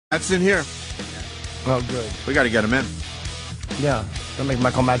That's in here. Oh, good. We got to get him in. Yeah. Don't make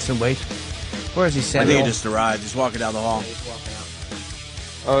Micheal Madsen wait. Where is he, I Samuel? think he just arrived. He's walking down the hall. He's walking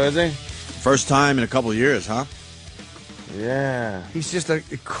out. Oh, is he? First time in a couple of years, huh? Yeah. He's just a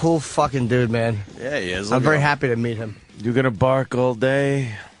cool fucking dude, man. Yeah, he is. I'm very happy to meet him. You gonna bark all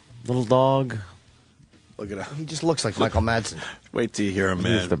day, little dog? Look at him. He just looks like Micheal Madsen. Wait till you hear him,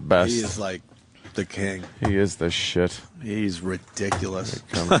 man. He's the best. He is like the king. He is the shit. He's ridiculous. Here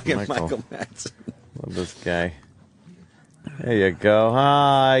comes Fucking Micheal. Micheal Madsen. Love this guy. There you go.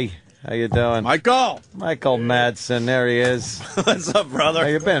 Hi. How you doing? Micheal! Micheal Madsen. There he is. What's up, brother? How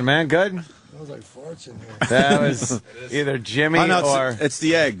you been, man? Good? Smells like farts in here. That was either Jimmy Oh, no, or it's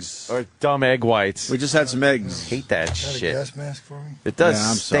the eggs. or dumb egg whites. We just had some eggs. Hate that Got a shit. gas mask for me? It does Yeah,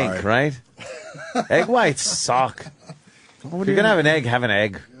 I'm stink, sorry. right? Egg whites suck. If you're gonna have an egg, have an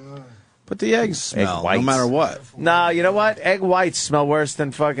egg. But the eggs smell, no whites. matter what. No, you know what? Egg whites smell worse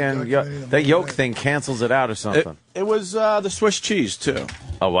than fucking the yolk thing cancels it out or something. It was the Swiss cheese, too.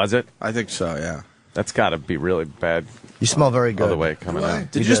 Oh, was it? I think so, yeah. That's got to be really bad. You smell very good. Other way coming Why?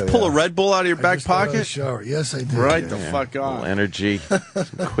 out. Did you just pull a Red Bull out of your I back just got out of the pocket? shower. Yes, I did. Right yeah. the fuck Little on. energy, some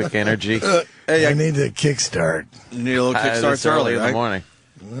quick energy. Hey, I need to kickstart. you need a little kickstart It's early in right? the morning.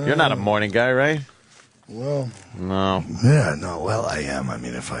 You're not a morning guy, right? Well, No. yeah, no, well, I am. I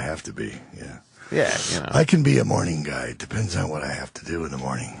mean, if I have to be, yeah. Yeah, you know. I can be a morning guy. It depends on what I have to do in the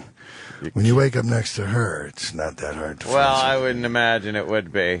morning. When you wake up next to her, it's not that hard to Well, find I something. wouldn't imagine it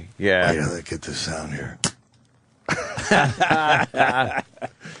would be. Wait Yeah. till I get the sound here.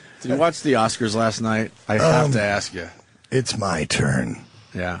 Did you watch the Oscars last night? I have to ask you. It's my turn.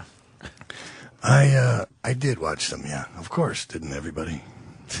 Yeah. I did watch them, yeah. Of course, didn't everybody?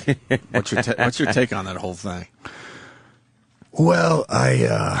 What's your take on that whole thing? Well,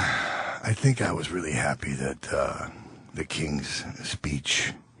 I think I was really happy that the King's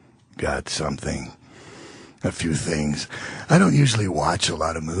speech got something, a few things. I don't usually watch a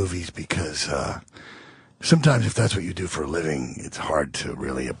lot of movies because sometimes if that's what you do for a living, it's hard to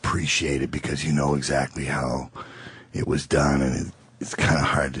really appreciate it because you know exactly how it was done, and it's kind of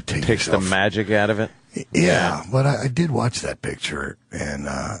hard to take Takes the yourself. magic out of it. Yeah, but I did watch that picture, and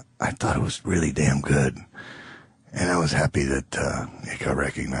I thought it was really damn good. And I was happy that it got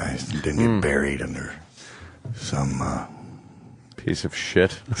recognized and didn't get buried under some Piece of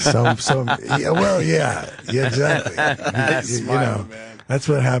shit. yeah, well, yeah, exactly. You know, that's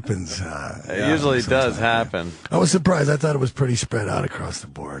what happens. It usually does happen. I was surprised. I thought it was pretty spread out across the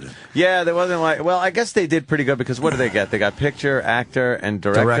board. Yeah, there wasn't like. Well, I guess they did pretty good because what do they get? They got picture, actor, and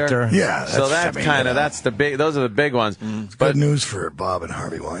director. Yeah, So that's kind of that's the big. Those are the big ones. It's But good news for Bob and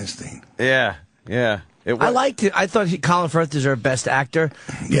Harvey Weinstein. yeah. I liked it. I thought Colin Firth deserved Best Actor.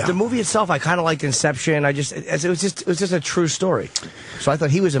 Yeah. The movie itself, I kind of liked Inception. It was just a true story. So I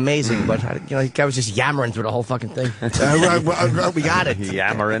thought he was amazing, but the guy was just yammering through the whole fucking thing. We got it.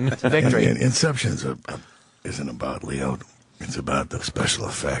 Yammering. Victory. And Inception isn't about Leo. It's about the special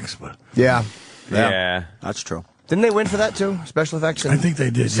effects. But Yeah. Yeah. That's true. Didn't they win for that too? Special effects. And I think they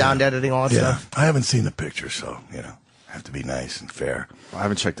did. Sound yeah. editing, all that Yeah, stuff. I haven't seen the picture, so I have to be nice and fair. I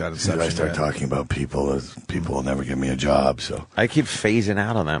haven't checked out If Inception I start yet. talking about people, people will never give me a job. So I keep phasing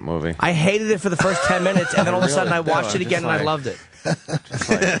out on that movie. I hated it for the first 10 minutes, and then all of a sudden I Really? watched No, it again just and I like- loved it. Just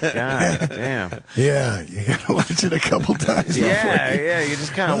like, God damn. yeah, you gotta watch it a couple times. Yeah. You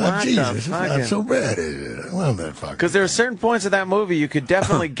just kind of watch Jesus, them. it's not so bad. I love that fucking. Because there are certain points of that movie you could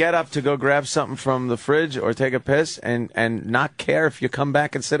definitely get up to go grab something from the fridge or take a piss and not care if you come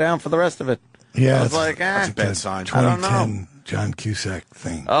back and sit down for the rest of it. Yeah, I was it's like, That's a bad sign. I don't know. 2010 John Cusack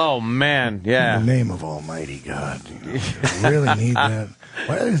thing. Oh, man, In the yeah. name of Almighty God, you really need that.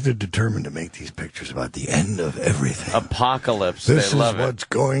 Why is they determined to make these pictures about the end of everything? Apocalypse. This they love is it. what's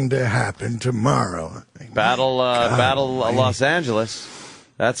going to happen tomorrow. Battle Almighty. Los Angeles.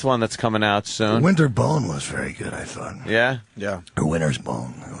 That's one that's coming out soon. Winter Bone was very good, I thought. Yeah. Yeah. Or Winter's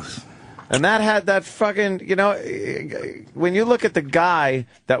Bone. It was. And that had that fucking, when you look at the guy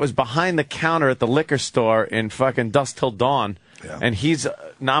that was behind the counter at the liquor store in fucking Dusk Till Dawn, Yeah. and he's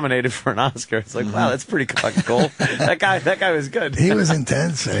nominated for an Oscar, it's like, wow, that's pretty fucking cool. that guy was good. He was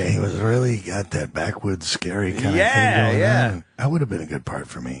intense. He was really got that backwoods, scary kind of thing going yeah. on. That would have been a good part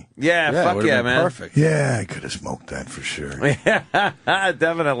for me. Yeah, it fuck would've yeah, been man. Perfect. Yeah, I could have smoked that for sure. Yeah,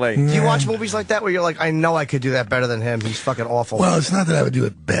 definitely. Do you watch movies like that where you're like, I know I could do that better than him? He's fucking awful. Well, it's not that I would do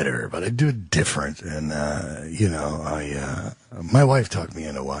it better, but I'd do it different. And, my wife talked me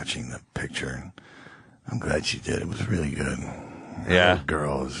into watching the picture, and I'm glad she did. It was really good. Yeah. The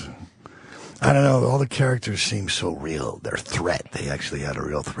girls. I don't know. All the characters seem so real. Their threat. They actually had a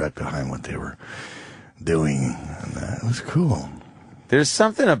real threat behind what they were doing. And it was cool. There's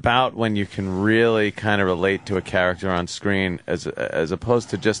something about when you can really kind of relate to a character on screen as opposed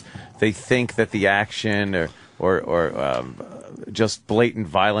to just they think that the action or just blatant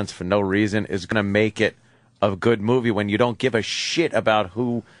violence for no reason is going to make it a good movie when you don't give a shit about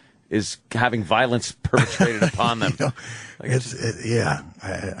who is having violence perpetrated upon them. I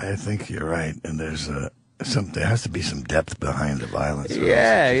think you're right. And there's there has to be some depth behind the violence.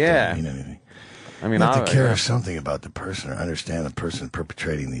 Yeah. Doesn't mean anything. I mean, you have to care something about the person or understand the person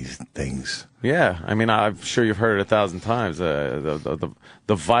perpetrating these things. Yeah, I mean, I'm sure you've heard it 1,000 times. The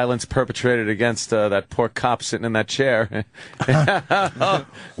violence perpetrated against that poor cop sitting in that chair.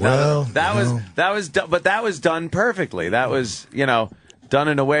 Well, that was done perfectly. That was, done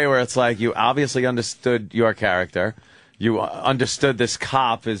in a way where it's like you obviously understood your character. You understood this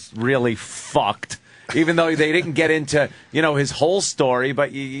cop is really fucked, even though they didn't get into, his whole story,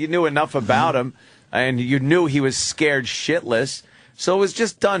 but you knew enough about him. And you knew he was scared shitless, so it was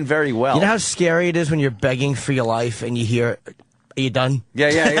just done very well. You know how scary it is when you're begging for your life and you hear, "Are you done?" Yeah.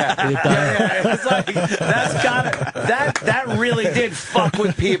 Are you done? Yeah. It's like that really did fuck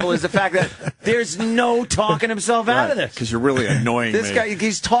with people. Is the fact that there's no talking himself out of this because you're really annoying. This guy,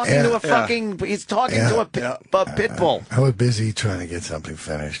 he's talking to a fucking, he's talking to a pit bull. I was busy trying to get something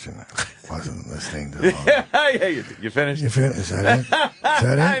finished and I wasn't listening to all You finished? You finished? Is that it? Is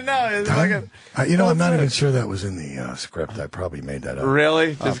that it? I know. It's I'm not even sure that was in the script. I probably made that up.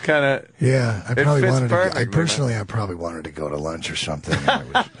 Really? Just kind of. Yeah, I probably fits wanted perfect, to. I probably wanted to go to lunch or something.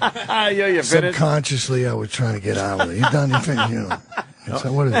 You finished? Subconsciously, I was trying to get on with it. You done? You finished?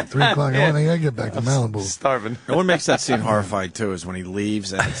 So what is it? 3 o'clock? I gotta get back to Malibu. Starving. And what makes that scene horrifying too is when he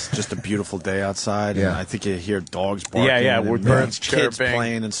leaves and it's just a beautiful day outside. And I think you hear dogs barking. With and birds kids chirping,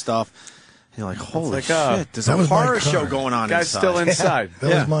 playing and stuff. You're like, holy shit! There's that a was my horror car. show going on. Guy's inside. still inside.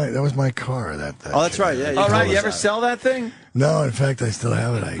 That was my car. Oh, that's right. Yeah. All right. You ever sell that thing? No, in fact, I still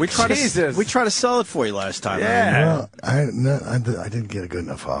have it. We tried to sell it for you last time. Yeah. Well, I didn't get a good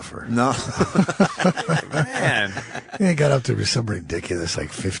enough offer. No. Man. It got up to some ridiculous,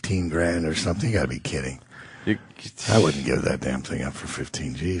 like 15 grand or something. You got to be kidding. I wouldn't give that damn thing up for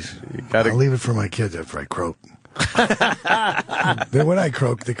 15 G's. I'll leave it for my kids after I croak. Then when I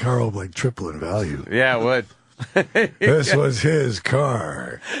croak, the car will triple in value. Yeah, it would. This was his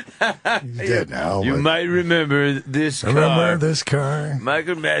car. He's dead now. You might remember this car. Remember this car?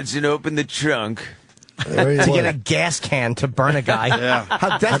 Michael Madsen opened the trunk. To get a gas can to burn a guy.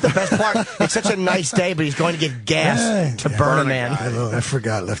 That's the best part. It's such a nice day, but he's going to get gas to burn a man. I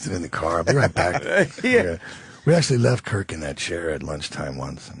forgot, left it in the car. I'll be right back. We actually left Kirk in that chair at lunchtime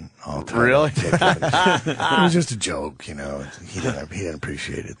once, and all time. Really? It was just a joke, He didn't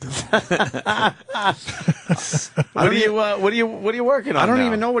appreciate it. What are you working on? I don't now?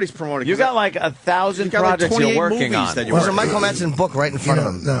 even know what he's promoting. You got like 1,000 projects you're working on. There's a Micheal Madsen book right in front of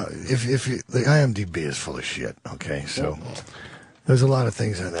him. No, if the IMDb is full of shit. Okay, so. There's a lot of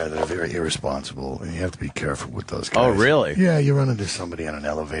things in there that are very irresponsible, and you have to be careful with those guys. Oh, really? Yeah, you run into somebody on an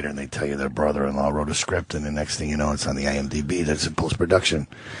elevator, and they tell you their brother-in-law wrote a script, and the next thing you know, it's on the IMDb that's in post-production.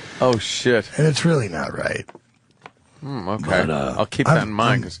 Oh, shit. And it's really not right. Okay. But, I'll keep that in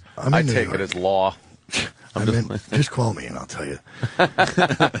mind, because I take it as law. Just call me, and I'll tell you.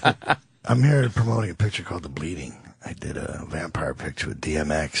 I'm here promoting a picture called The Bleeding. I did a vampire picture with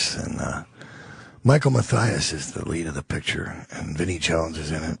DMX, and... Michael Mathias is the lead of the picture, and Vinnie Jones is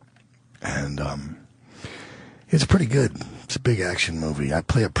in it. And it's pretty good. It's a big action movie. I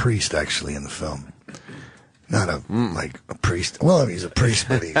play a priest, actually, in the film. Not a priest. Well, he's a priest,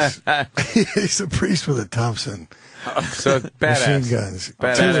 but he's a priest with a Thompson. So badass. Machine guns.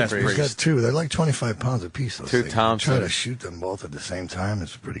 Badass priest. He's got two. They're like 25 pounds apiece. Those two things. Thompsons. Try to shoot them both at the same time.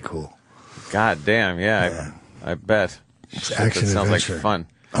 It's pretty cool. God damn, yeah. I bet. It's action sounds adventure. like fun.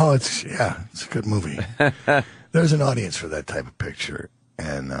 Oh, it's a good movie. There's an audience for that type of picture,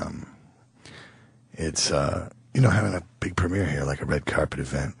 and it's having a big premiere here, like a red carpet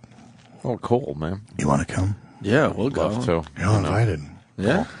event. Oh, cool, man. You want to come? Yeah, we'll go. Love to. You're all invited.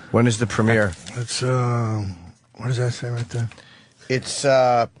 Yeah. When is the premiere? It's what does that say right there? It's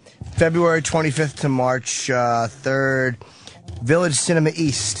February 25th to March 3rd, Village Cinema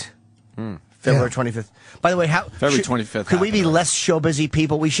East. February 25th. By the way, February 25th. Could we be less show busy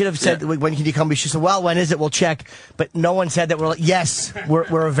people? We should have said, when can you come? We should have said, well, when is it? We'll check. But no one said that. We're like, yes,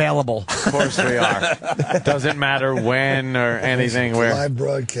 we're available. Of course we are. Doesn't matter when or anything. It's a live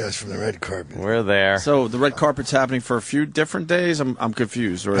broadcast from the red carpet. We're there. So the red carpet's happening for a few different days? I'm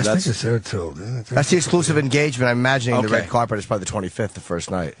confused. Or I think it's there till. That's the exclusive engagement. I'm imagining the red carpet is probably the 25th, the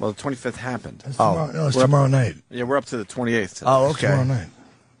first night. Well, the 25th happened. It's tomorrow night. Yeah, we're up to the 28th. Oh, okay. Tomorrow night.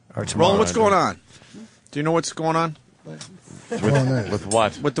 Or tomorrow Roland, what's night. going on? Do you know what's going on? With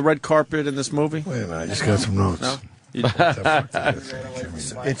what? With the red carpet in this movie? Wait a minute, I just got some notes. No?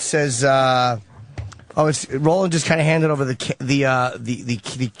 It says, it's Roland just kind of handed over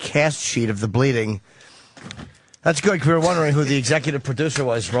the cast sheet of The Bleeding. That's good, 'cause we were wondering who the executive producer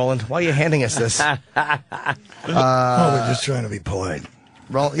was, Roland. Why are you handing us this? We're just trying to be polite.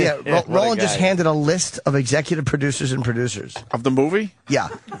 Roland just handed a list of executive producers and producers. Of the movie? Yeah.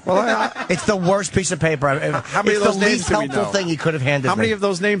 Well, it's the worst piece of paper I've ever. How many of those the names least do we helpful know? thing he could have handed How many me. of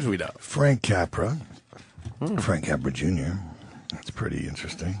those names we know? Frank Capra. Frank Capra Jr. That's pretty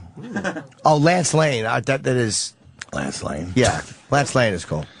interesting. Oh, Lance Lane. That is. Lance Lane. Yeah. Lance Lane is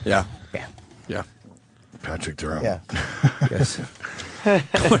cool. Yeah. Yeah. Yeah. Patrick Durham. Yeah. Yes.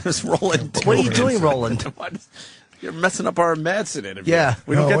 What is Roland doing? What are you doing, Roland? You're messing up our Madsen interview. Yeah.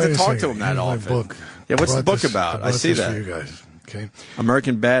 We don't No, get wait to a talk to second. him that Here's my often. book. Yeah, what's the Brought book about? I brought see this that. for you guys. Okay.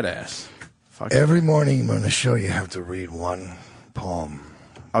 American Badass. Fuck. Every morning on the show, you have to read one poem.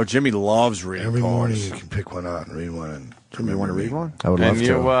 Oh, Jimmy loves reading Every morning, poems. you can pick one out and read one. And Jimmy, you want to read one? I would love And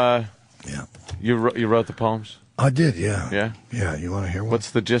to. Yeah. you wrote the poems? I did, yeah. Yeah? Yeah, you want to hear one?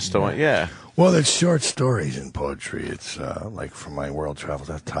 What's the gist of it? Yeah. Well, it's short stories in poetry. It's like from my world travels.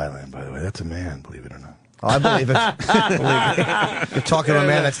 That's Thailand, by the way. That's a man, believe it or not. Oh, I believe it. You're talking to a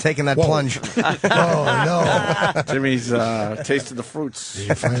man that's taking that plunge. Oh, no. Jimmy's tasted the fruits. Did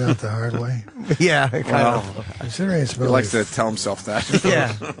you find out the hard way? Yeah, kind Well, Considering it's he likes to tell himself that.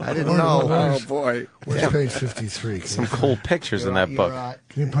 Yeah, I didn't know. Oh, boy. Where's page 53? Some cool pictures in that book.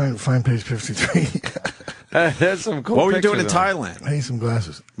 Can you find page 53? There's some cool What were you doing in pictures Thailand? I need some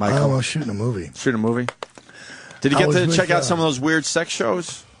glasses. Michael. I was shooting a movie. Shooting a movie? Did you I get was to with, check out some of those weird sex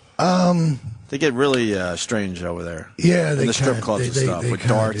shows? They get really strange over there. Yeah, in they the strip kinda- clubs and stuff with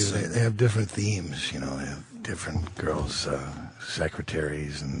kinda darts. do. They have different themes, you know. They have different girls,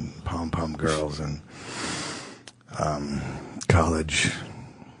 secretaries, and pom-pom girls, and college.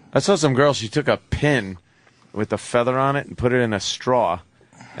 I saw some girl, she took a pin with a feather on it and put it in a straw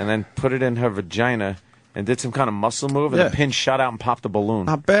and then put it in her vagina and did some kind of muscle move and Yeah. the pin shot out and popped a balloon.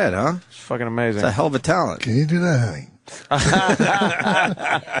 Not bad, huh? It's fucking amazing. It's a hell of a talent. Can you do that, honey?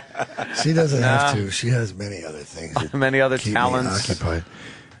 She doesn't have to. She has many other things. that Many other keep talents. Me occupied.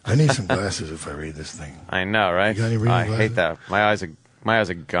 I need some glasses if I read this thing. I know, right? You got any reading I glasses? hate that. My eyes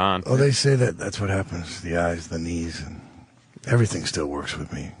are gone. Oh, they say that's what happens. The eyes, the knees, and everything still works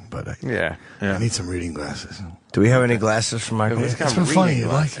with me. But Yeah. I need some reading glasses. Do we have any glasses for Michael? It's got It's been funny. reading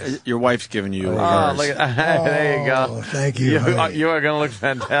You like it? Your wife's giving you Oh, hers. look at there you go. Oh, thank you. honey. You are going to look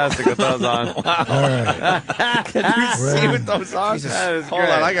fantastic with those on. All right. See with those on? That is Hold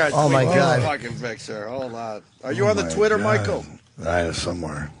great. on, I got Oh, my God. fucking picture. Hold on. Are you on the My Twitter, God. Michael? I am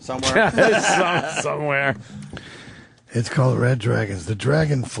somewhere. Somewhere? Somewhere. It's called Red Dragons. The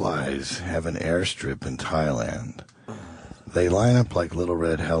dragonflies have an airstrip in Thailand. They line up like little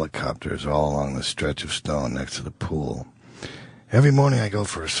red helicopters all along the stretch of stone next to the pool. Every morning I go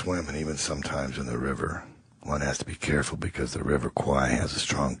for a swim, and even sometimes in the river. One has to be careful because the River Kwai has a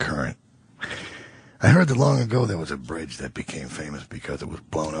strong current. I heard that long ago there was a bridge that became famous because it was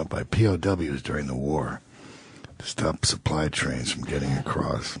blown up by POWs during the war to stop supply trains from getting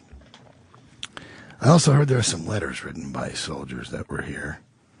across. I also heard there are some letters written by soldiers that were here.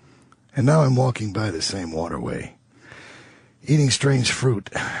 And now I'm walking by the same waterway, eating strange fruit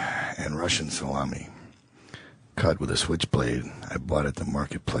and Russian salami, cut with a switchblade I bought at the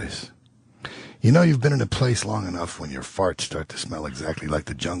marketplace. You know you've been in a place long enough when your farts start to smell exactly like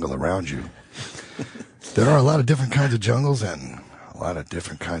the jungle around you. There are a lot of different kinds of jungles and a lot of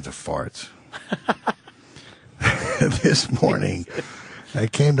different kinds of farts. This morning, I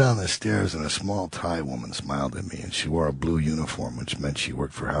came down the stairs and a small Thai woman smiled at me, and she wore a blue uniform, which meant she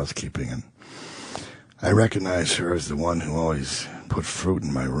worked for housekeeping, and I recognized her as the one who always put fruit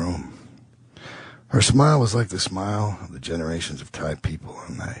in my room. Her smile was like the smile of the generations of Thai people,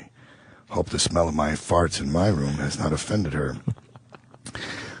 and I hope the smell of my farts in my room has not offended her.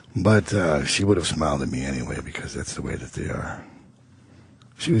 But she would have smiled at me anyway, because that's the way that they are.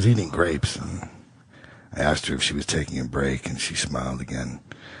 She was eating grapes, and I asked her if she was taking a break, and she smiled again.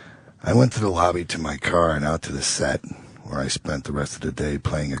 I went to the lobby to my car and out to the set, where I spent the rest of the day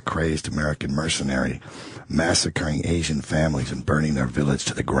playing a crazed American mercenary, massacring Asian families and burning their village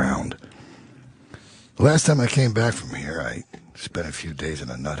to the ground. The last time I came back from here, I spent a few days in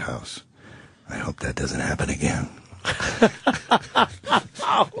a nut house. I hope that doesn't happen again.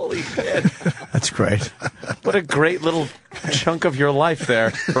 Holy shit. That's great. What a great little chunk of your life there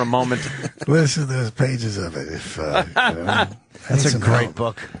for a moment. Listen to those pages of it. If, That's a great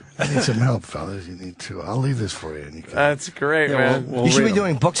book. I need some help, fellas. You need to. I'll leave this for you. And you can That's great, man. You should be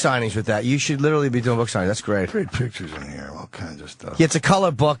doing book signings with that. You should literally be doing book signings. That's great. great pictures in here, all kinds of stuff. Yeah, it's a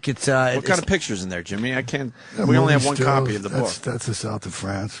color book. It's What kind of pictures in there, Jimmy? I can't. Yeah, We only have movie one copy stills. of the book. That's the south of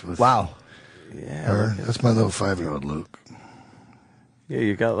France. With wow. her. That's my little 5-year-old Luke. Yeah,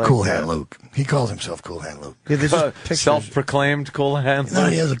 you got like Cool Hand Luke. He calls himself Cool Hand Luke. Yeah, there's just pictures. self-proclaimed Cool Hand. No,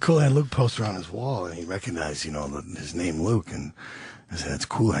 he has a Cool Hand Luke poster on his wall, and he recognized, his name Luke, and I said, "It's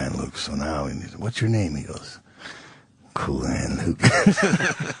Cool Hand Luke." So now, he said, "What's your name?" He goes, "Cool Hand Luke."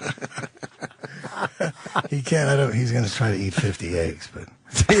 He can't. He's going to try to eat 50 eggs, but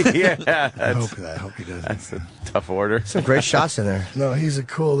Yeah, I hope he doesn't. that's a tough order. Some great shots in there. No, he's a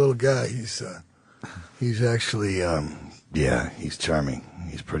cool little guy. He's actually, he's charming.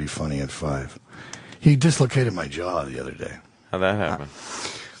 He's pretty funny at 5. He dislocated my jaw the other day. How'd that happen?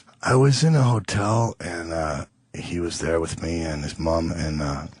 I was in a hotel, and he was there with me and his mom, and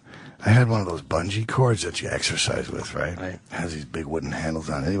I had one of those bungee cords that you exercise with, right? It has these big wooden handles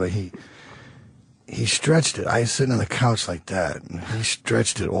on it. Anyway, he stretched it. I was sitting on the couch like that, and he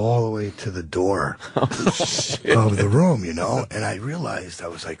stretched it all the way to the door of the room, and I realized, I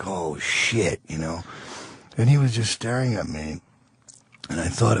was like, oh, shit, and he was just staring at me, and I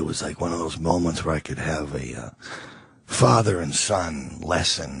thought it was like one of those moments where I could have a father and son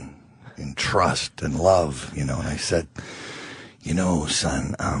lesson in trust and love, and I said,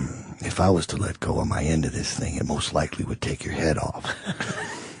 son, if I was to let go of my end of this thing, it most likely would take your head off.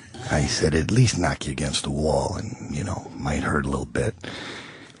 I said, at least knock you against the wall and, might hurt a little bit.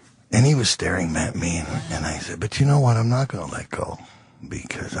 And he was staring at me, and I said, but you know what? I'm not going to let go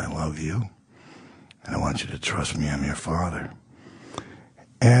because I love you, and I want you to trust me. I'm your father.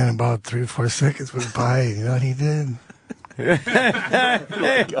 And about 3 or 4 seconds went by, you know what he did?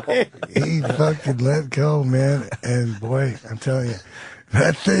 He fucking let go, man. And boy, I'm telling you,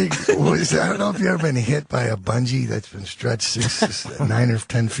 that thing was, I don't know if you've ever been hit by a bungee that's been stretched 9 or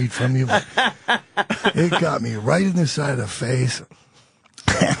 10 feet from you, but it got me right in the side of the face.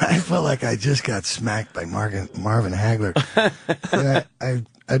 And I felt like I just got smacked by Marvin Hagler. And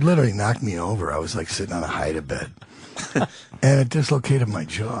it literally knocked me over. I was like sitting on a hide-a-bed. And it dislocated my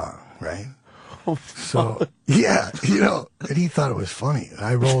jaw, right? So, yeah, and he thought it was funny. And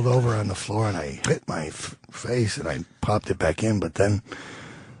I rolled over on the floor and I hit my face and I popped it back in, but then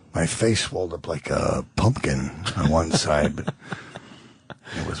my face swelled up like a pumpkin on one side. But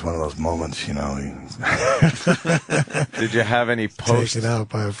it was one of those moments, Did you have any taken out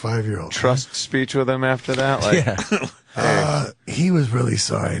by a 5-year-old. trust speech with him after that? Like, He was really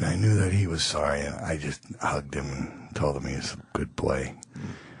sorry, and I knew that he was sorry, and I just hugged him and told him he was a good boy.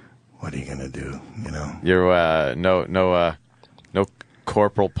 What are you gonna do? You're no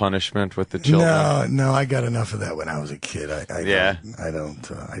corporal punishment with the children. No, I got enough of that when I was a kid. I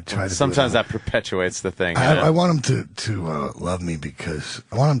try to. Sometimes that perpetuates the thing. I want them to love me because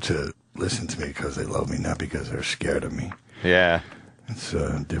I want them to listen to me because they love me, not because they're scared of me. Yeah. It's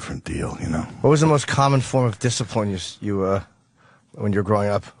a different deal, What was the most common form of discipline you when you were growing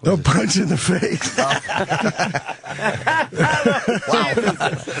up? No punch in the face.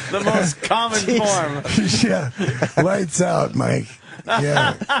 The most common form. Yeah. Lights out, Mike.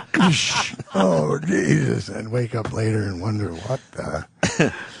 Yeah. Oh, Jesus. I'd wake up later and wonder what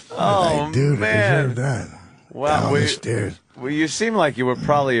did I do to deserve that? Well, Down the stairs. Well, you seem like you were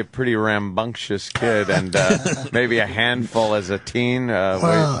probably a pretty rambunctious kid and maybe a handful as a teen.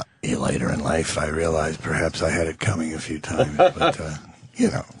 Later in life, I realized perhaps I had it coming a few times. But,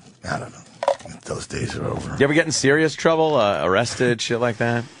 I don't know. Those days are over. You ever get in serious trouble, arrested, shit like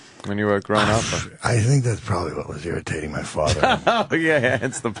that, when you were growing up? I think that's probably what was irritating my father. Oh, yeah,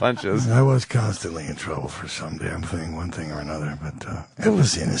 it's the punches. I was constantly in trouble for some damn thing, one thing or another. But it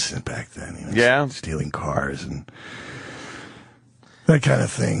was innocent back then. Yeah? Stealing cars and that kind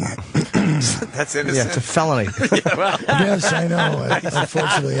of thing. That's innocent. Yeah, it's a felony. Yes, I know.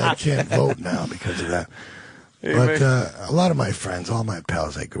 Unfortunately, I can't vote now because of that. But a lot of my friends, all my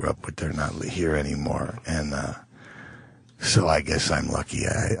pals I grew up with, they're not here anymore. And so I guess I'm lucky.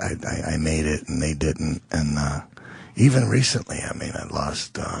 I made it and they didn't. And even recently, I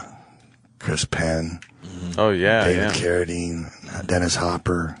lost Chris Penn. Oh, yeah, David Carradine, Dennis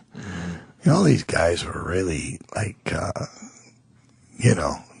Hopper. All these guys were really like, you're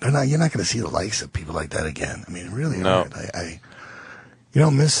not going to see the likes of people like that again. Really no. hard. you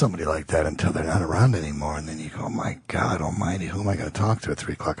don't miss somebody like that until they're not around anymore, and then you go, oh my God Almighty, who am I going to talk to at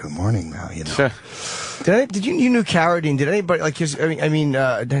 3 o'clock in the morning now? You know. Sure. Did you knew Carradine? Did anybody like his?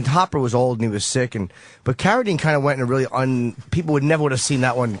 Hopper was old and he was sick, but Carradine kind of went in a really people would never have seen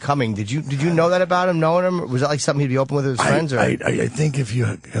that one coming. Did you know that about him? Knowing him, was that like something he'd be open with his friends? I think if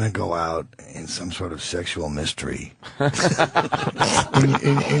you're going to go out in some sort of sexual mystery in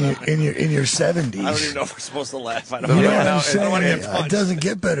your 70s, I don't even know if we're supposed to laugh. I you don't know know. what I'm I saying? don't want to get It punched. doesn't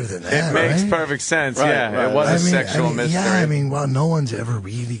get better than that. It makes right? perfect sense. Right, Yeah, right. it was a sexual mystery. Yeah, I mean, well, no one's ever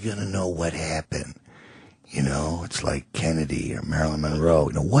really going to know what happened. You know, it's like Kennedy or Marilyn Monroe.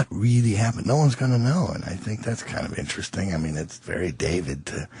 You know, what really happened? No one's going to know. And I think that's kind of interesting. I mean, it's very David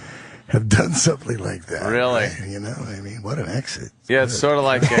to have done something like that. Really? Right? You know, I mean, what an exit. Yeah, it's sort of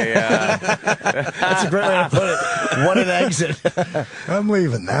like a. That's a great way to put it. What an exit! I'm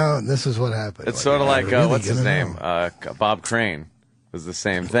leaving now, and this is what happened. It's sort of like really what's his gonna name? know. Bob Crane. Was the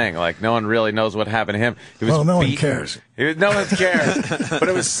same thing. Like no one really knows what happened to him. He was Well, no one beaten. cares. No one cares. But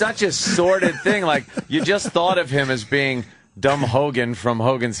it was such a sordid thing. Like you just thought of him as being dumb Hogan from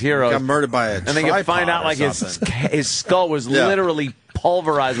Hogan's Heroes. Got murdered by a and then you find out like his skull was literally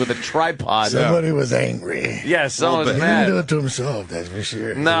pulverized with a tripod. Somebody was angry. Yeah, someone was He mad. didn't do it to himself, that's for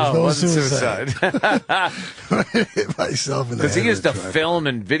sure. No, it wasn't suicide. Hit myself in the Because he head used to with a tripod. film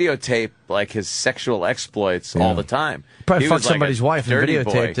and videotape like his sexual exploits all the time. Probably He fucked was like somebody's a wife and dirty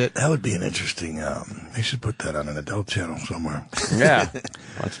videotaped boy. it. That would be an interesting. They should put that on an adult channel somewhere. Yeah,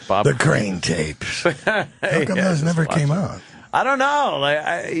 that's Bob. The Crane tapes. How come those never came out? I don't know.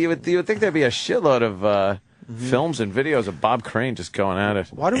 Like you would think there'd be a shitload of films and videos of Bob Crane just going at it.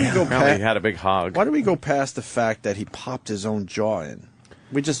 Why do we go Apparently he past? had a big hog. Why do we go past the fact that he popped his own jaw in?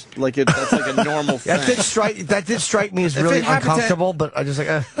 We just like it. That's like a normal thing. That did strike me as If really it happened to- uncomfortable, but I just like.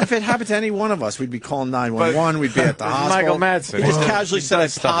 If it happened to any one of us, we'd be calling 911. We'd be at the hospital. Michael Madsen. He just Well, casually he said, "I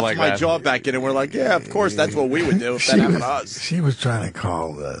does stuff popped like my that. jaw back in," and we're like, "Yeah, of course, that's what we would do if that happened to us." She was trying to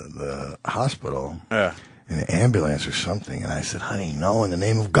call the hospital. Yeah. In an ambulance or something, and I said, honey, no, in the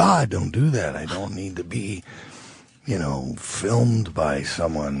name of God, don't do that. I don't need to be, filmed by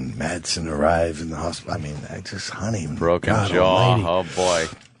someone. Madsen arrives in the hospital. I mean, honey. Broken God jaw. Almighty, Oh boy.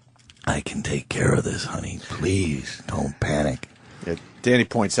 I can take care of this, honey. Please, don't panic. Yeah, Danny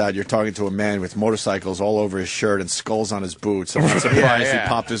points out you're talking to a man with motorcycles all over his shirt and skulls on his boots. I'm not surprised Yeah. he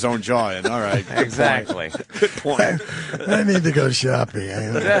popped his own jaw in. All right. Exactly. Good point. I need to go shopping.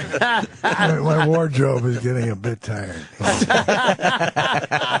 My wardrobe is getting a bit tired.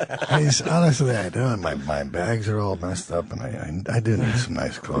 Honestly, I do. My bags are all messed up, and I do need some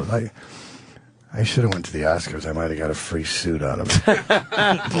nice clothes. I should have went to the Oscars. I might have got a free suit out of it.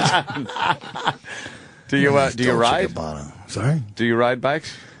 Do you ride? Gabbana. Sorry? Do you ride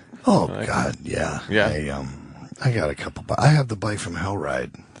bikes? Oh, God, yeah. Yeah. I got a couple. I have the bike from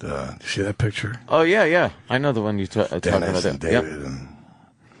Hellride. See that picture? Oh yeah. I know the one you talking about. Dennis and Yep. David. And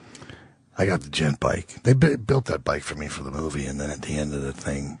I got the gent bike. They built that bike for me for the movie, and then at the end of the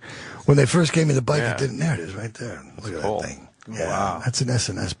thing, when they first gave me the bike, Yeah. it didn't. There it is, right there. Look at cool. that thing. Yeah, Wow. that's an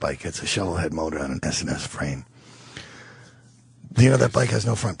SNS bike. It's a shovel head motor on an SNS frame. Do you know that bike has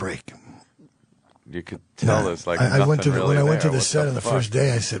no front brake? You could tell there's like I went to nothing when I really went to there. the What set on the fuck? first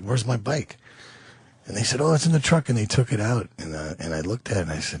day. I said, "Where's my bike?" And they said, "Oh, it's in the truck." And they took it out, and I looked at it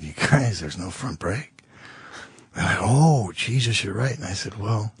and I said, "You guys, there's no front brake." And oh, Jesus, you're right. And I said,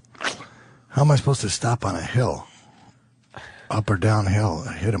 "Well, how am I supposed to stop on a hill, up or downhill,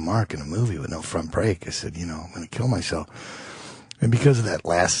 hit a mark in a movie with no front brake?" I said, "I'm going to kill myself." And because of that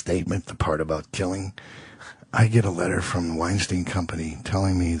last statement, the part about killing, I get a letter from the Weinstein Company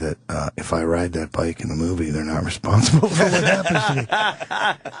telling me that if I ride that bike in the movie, they're not responsible for what happens to me.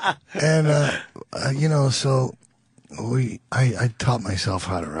 And, so I taught myself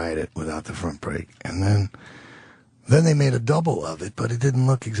how to ride it without the front brake. And then they made a double of it, but it didn't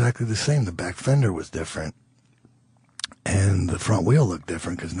look exactly the same. The back fender was different. And the front wheel looked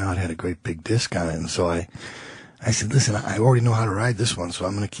different because now it had a great big disc on it. And so I said, listen, I already know how to ride this one, so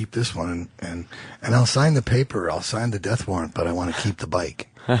I'm going to keep this one, and I'll sign the paper, I'll sign the death warrant, but I want to keep the bike.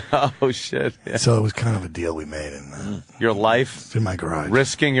 Oh shit! Yeah. So it was kind of a deal we made, and Your life, it's in my garage.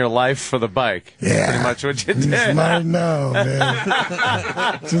 risking your life for the bike. Yeah. Pretty much what you You did. might know,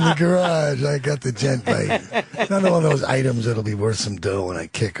 man. It's in the garage. I got the gent bike. Not one of those items that'll be worth some dough when I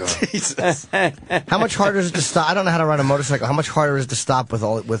kick off. How much harder is it to stop? I don't know how to ride a motorcycle. How much harder is it to stop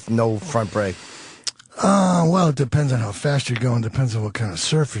with no front brake? Well, it depends on how fast you're going. Depends on what kind of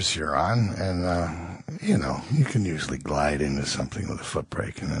surface you're on, and you can usually glide into something with a foot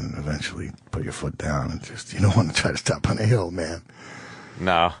brake, and then eventually put your foot down. And you don't want to try to stop on a hill, man.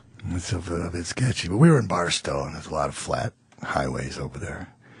 No. It's a bit sketchy. But we were in Barstow, and there's a lot of flat highways over there.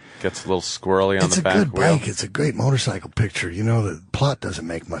 Gets a little squirrely on the back wheel. It's a good wheel. bike. It's a great motorcycle picture. You know, the plot doesn't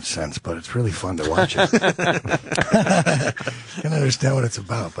make much sense, but it's really fun to watch it. You can understand what it's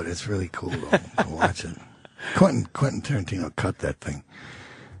about, but it's really cool to watch it. Quentin Tarantino cut that thing.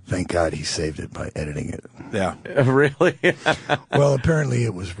 Thank God he saved it by editing it. Yeah. Really? Well, apparently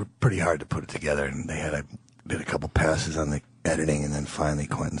it was pretty hard to put it together, and did a couple passes on the editing, and then finally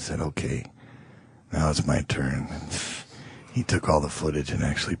Quentin said, "Okay, now it's my turn." And he took all the footage and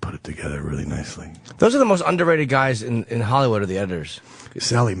actually put it together really nicely. Those are the most underrated guys in Hollywood, are the editors.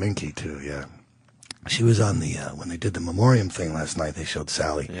 Sally Minky too, yeah. She was on the when they did the memoriam thing last night. They showed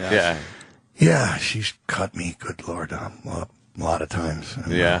Sally. Yeah, she's cut me. Good Lord, a lot of times.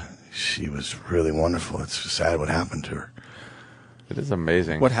 And, she was really wonderful. It's sad what happened to her. It is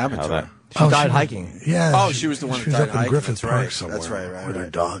amazing. What happened to her? She died hiking. Yeah. Oh, she was the one that She was died up in hiking. Griffith That's Park right. somewhere. That's right. With her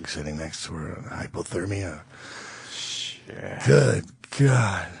dog sitting next to her, hypothermia. Shit. Good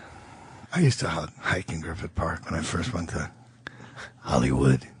God. I used to hike in Griffith Park when I first went to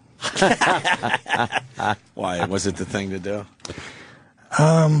Hollywood. Why? Was it the thing to do?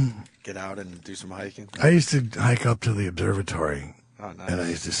 Get out and do some hiking? I used to hike up to the observatory. Oh, nice. And I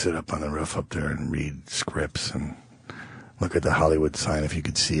used to sit up on the roof up there and read scripts and look at the Hollywood sign if you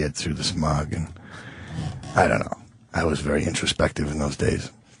could see it through the smog. And I don't know. I was very introspective in those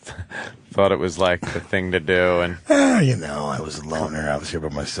days. Thought it was like the thing to do, and You know, I was a loner. I was here by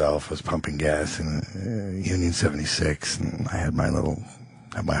myself. I was pumping gas in Union 76, and I had my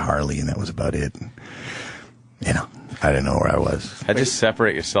Harley, and that was about it. And, you know, I didn't know where I was. I just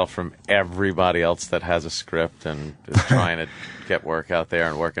separate yourself from everybody else that has a script and is trying to get work out there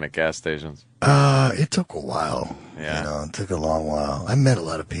and working at gas stations. It took a while. Yeah. You know, it took a long while. I met a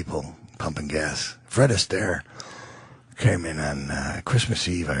lot of people pumping gas. Fred Astaire came in on Christmas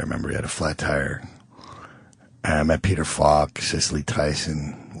Eve. I remember he had a flat tire. I met Peter Falk, Cicely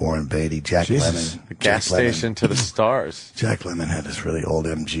Tyson, Warren Beatty, Jack Jesus. Lemmon. The gas station to the stars. Jack Lemmon had this really old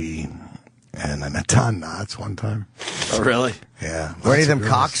MG. And I met Don Knotts one time. Oh, really? Yeah. Were any of lots them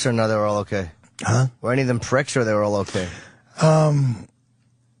girls. cocks or no, they were all okay? Huh? Were any of them pricks or they were all okay?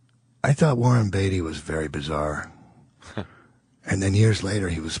 I thought Warren Beatty was very bizarre. And then years later,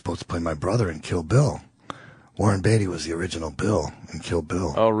 he was supposed to play my brother in Kill Bill. Warren Beatty was the original Bill in Kill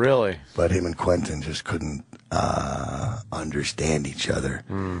Bill. Oh, really? But him and Quentin just couldn't understand each other.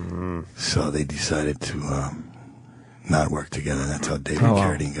 Mm-hmm. So they decided to not work together. That's how David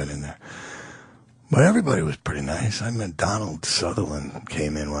Carradine got in there. But everybody was pretty nice. I met Donald Sutherland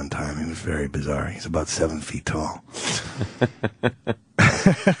came in one time. He was very bizarre. He's about 7 feet tall.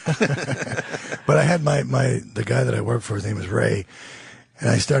 But I had the guy that I worked for, his name was Ray, and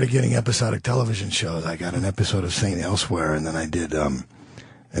I started getting episodic television shows. I got an episode of St. Elsewhere, and then I did an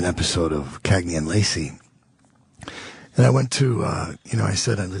episode of Cagney and Lacey. And I went to, I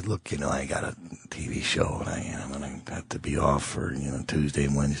said, look, I got a TV show, and I'm going to have to be off for, Tuesday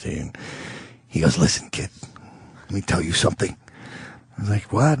and Wednesday. And he goes, listen, kid, let me tell you something. I was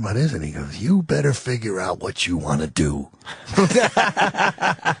like, what? What is it? He goes, you better figure out what you want to do.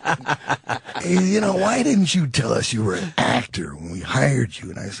 Why didn't you tell us you were an actor when we hired you?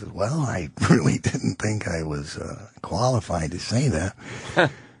 And I said, well, I really didn't think I was qualified to say that.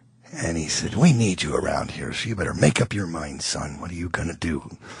 And he said, we need you around here, so you better make up your mind, son. What are you going to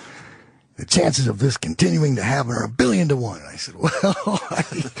do? The chances of this continuing to happen are 1,000,000,000 to 1. And I said, well,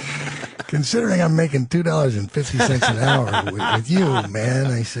 considering I'm making $2.50 an hour with you, man,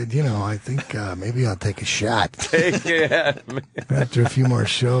 I said, I think maybe I'll take a shot. Yeah. After a few more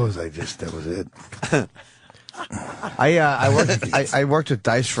shows, that was it. I worked with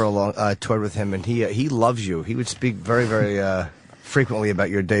Dice for a long toured with him, and he loves you. He would speak very, very frequently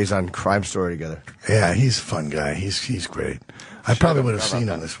about your days on Crime Story together. Yeah, he's a fun guy. He's great. I probably would have seen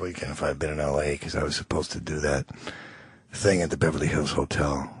him this weekend if I'd been in L.A. because I was supposed to do that thing at the Beverly Hills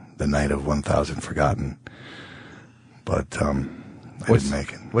Hotel the night of 1,000 Forgotten. But I didn't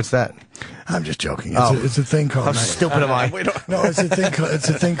make it. What's that? I'm just joking. It's a thing called. How stupid am I? No, it's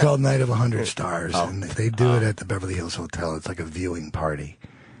a thing called Night of 100 Stars, and they do it at the Beverly Hills Hotel. It's like a viewing party,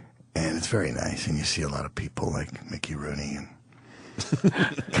 and it's very nice. And you see a lot of people like Mickey Rooney and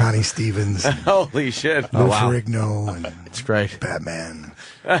Connie Stevens, and Holy shit! Lou Ferrigno, and It's great. Batman.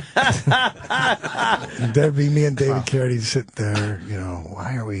 And there'd be me and David Carradine sit there.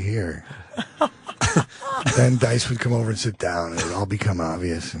 Why are we here? Then Dice would come over and sit down, and it would all become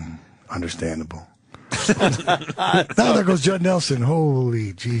obvious and understandable. Now there goes Judd Nelson.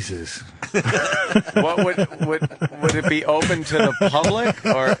 Holy Jesus. What would it be open to the public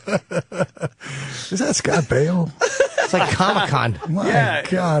or? Is that Scott Bale? It's like Comic-Con. My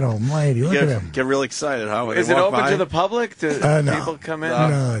God almighty. Look at him. Get real excited, huh? When Is they it walk open by? to the public? Do No. people come in?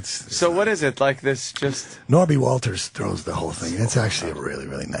 No, it's So what is it like? This just Norby Walters throws the whole thing. It's actually a really,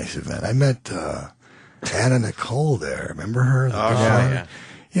 really nice event. I met Anna Nicole there. Remember her? yeah.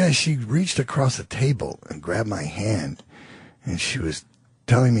 Yeah, she reached across the table and grabbed my hand, and she was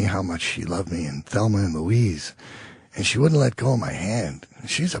telling me how much she loved me and Thelma and Louise, and she wouldn't let go of my hand.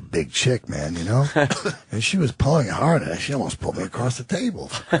 She's a big chick, man, you know? And she was pulling hard, and she almost pulled me across the table,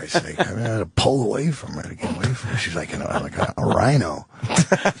 for Christ's sake. I mean, I had to pull away from her to get away from her. She's like, like a rhino.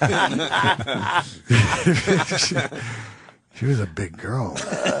 She was a big girl.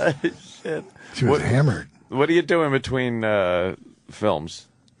 shit. She was hammered. What do you do in between films?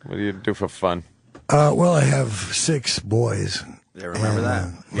 What do you do for fun? Well, I have 6 boys. They remember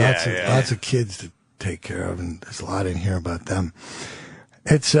that. Lots of kids to take care of, and there's a lot in here about them.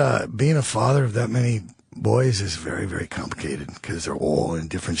 It's being a father of that many boys is very, very complicated because they're all in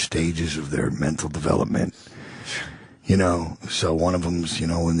different stages of their mental development. You know, so one of them's,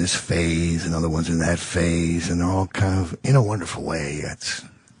 in this phase, another one's in that phase, and they're all kind of in a wonderful way.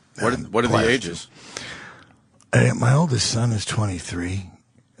 What are the ages? My oldest son is 23.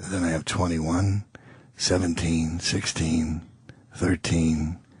 Then I have 21, 17, 16,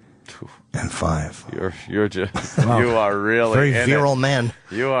 13, and 5. You're just you are really Very in virile it. man.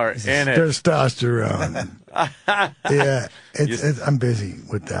 You are in it. Testosterone. Yeah, I'm busy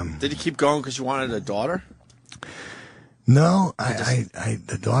with them. Did you keep going because you wanted a daughter? No,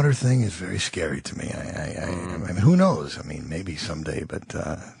 the daughter thing is very scary to me. I mean, who knows? I mean, maybe someday, but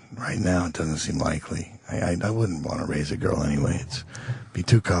right now it doesn't seem likely. I wouldn't want to raise a girl anyway. It'd be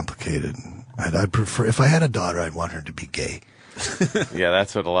too complicated. I'd prefer, if I had a daughter, I'd want her to be gay. Yeah,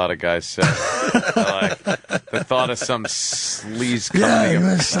 that's what a lot of guys say. Like, the thought of some sleaze coming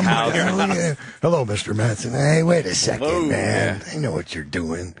house. Hello, Mr. Madsen. Hey, wait a second, Hello. man. I know what you're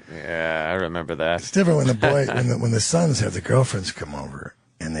doing. Yeah, I remember that. It's different when the boy, when the sons have the girlfriends come over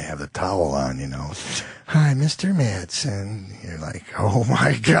and they have the towel on, Hi, Mr. Madsen. You're like, oh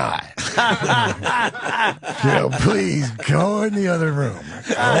my God. Please go in the other room.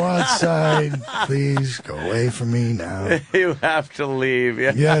 Go outside. Please go away from me now. You have to leave.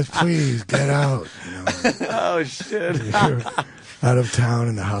 Yeah. Yes, please get out. Oh shit. You're out of town,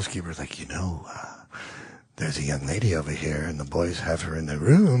 and the housekeeper's like, there's a young lady over here, and the boys have her in the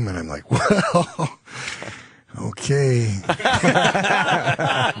room, and I'm like, well, okay.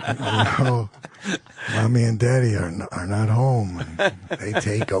 Mommy and Daddy are not home, and they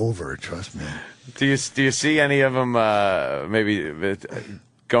take over. Trust me. Do you see any of them maybe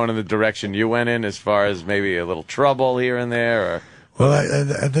going in the direction you went in, as far as maybe a little trouble here and there? Or well,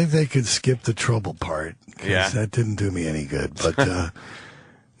 I think they could skip the trouble part. Yeah, that didn't do me any good. But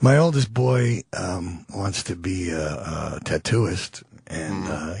my oldest boy wants to be a tattooist,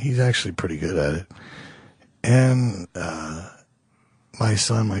 and he's actually pretty good at it. And my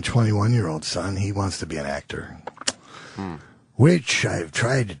son, my 21-year-old son, he wants to be an actor, which I've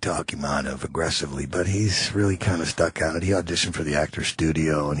tried to talk him out of aggressively, but he's really kind of stuck on it. He auditioned for the Actors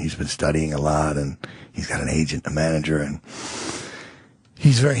Studio, and he's been studying a lot, and he's got an agent, a manager, and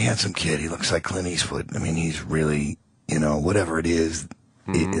he's a very handsome kid. He looks like Clint Eastwood. I mean, he's really, whatever it is,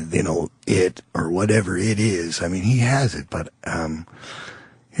 it or whatever it is. I mean, he has it, but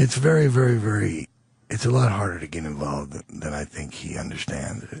it's very, very, very... It's a lot harder to get involved than I think he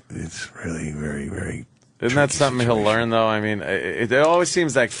understands. It's really very, very. Isn't that something he'll learn, though? I mean, it always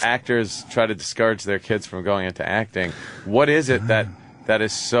seems like actors try to discourage their kids from going into acting. What is it that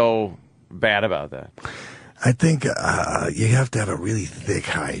is so bad about that? I think you have to have a really thick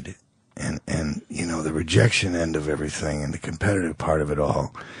hide, and the rejection end of everything and the competitive part of it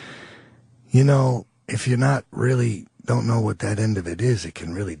all. If you're not really don't know what that end of it is, it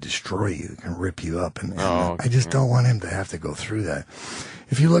can really destroy you. It can rip you up. And I just don't want him to have to go through that.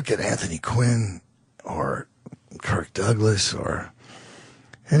 If you look at Anthony Quinn or Kirk Douglas or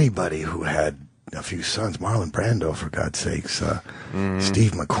anybody who had a few sons, Marlon Brando, for God's sakes,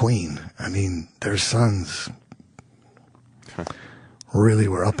 Steve McQueen, I mean, their sons really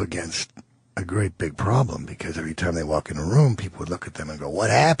were up against a great big problem because every time they walk in a room, people would look at them and go,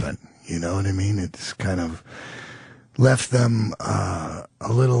 what happened? You know what I mean? It's kind of left them a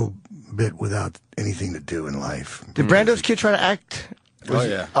little bit without anything to do in life. Did Brando's kid try to act? Oh,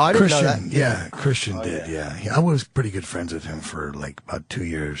 yeah. Oh, I didn't Christian, know that. yeah, Christian did, yeah. I was pretty good friends with him for like about 2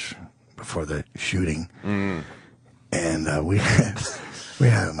 years before the shooting. And we We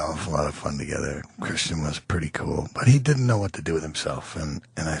had an awful lot of fun together. Christian was pretty cool, but he didn't know what to do with himself, and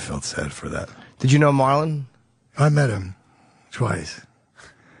I felt sad for that. Did you know Marlon? I met him twice.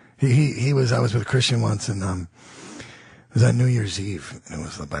 He was. I was with Christian once, and it was on New Year's Eve. And it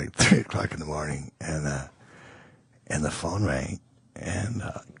was about 3:00 in the morning, and the phone rang, and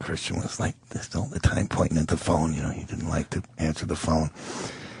Christian was like this all the time, pointing at the phone. You know, he didn't like to answer the phone.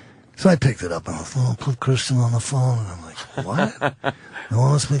 So I picked it up, and I was, "Oh, put Christian on the phone." And I'm like, "What?" "I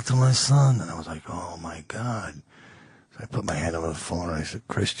want to speak to my son." And I was like, "Oh my God." So I put my hand over the phone, and I said,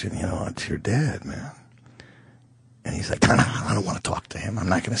 "Christian, you know, it's your dad, man." And he's like, I don't want to talk to him. I'm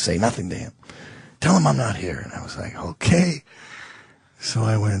not going to say nothing to him. Tell him I'm not here. And I was like, okay. So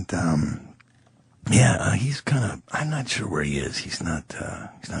I went, he's kind of, I'm not sure where he is. He's not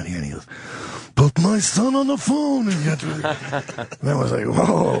here. And he goes, "Put my son on the phone." And I was like,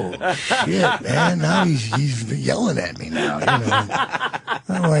 whoa, shit, man. Now he's yelling at me now. You know?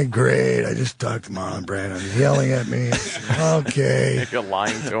 I'm like, great. I just talked to Marlon Brando. He's yelling at me. Okay. You're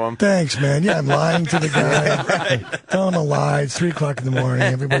lying to him. Thanks, man. Yeah, I'm lying to the guy. Right. Tell him I lied. It's 3:00 in the morning.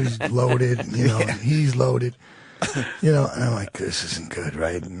 Everybody's loaded. You know, he's loaded. You know, and I'm like, this isn't good,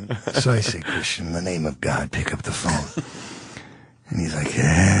 right? And so I say, "Christian, in the name of God, pick up the phone." And he's like,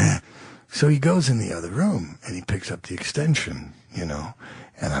 "Yeah." So he goes in the other room, and he picks up the extension, you know.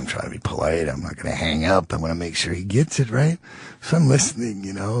 And I'm trying to be polite. I'm not going to hang up. I want to make sure he gets it, right? So I'm listening,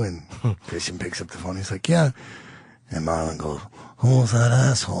 you know, and Christian picks up the phone. He's like, "Yeah." And Marlon goes, "Who was that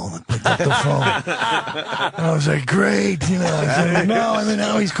asshole that picked up the phone?" And I was like, great, you know. I said, no, and then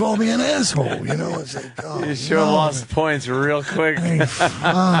now he's called me an asshole, you know. It's like, oh, you sure lost points real quick. Hey,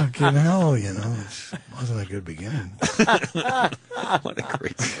 fucking hell, you know. It wasn't a good beginning. What a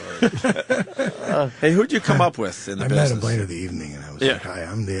great story. Hey, who'd you come up with in the business? I met him later the evening, and I was like, "Hi,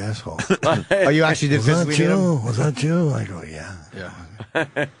 I'm the asshole." Oh, you actually did physically meet him? Was that you? I go, yeah. Yeah.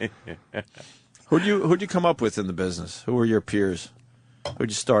 Who'd you come up with in the business? Who were your peers? Who'd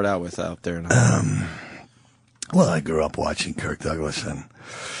you start out with out there? Well, I grew up watching Kirk Douglas and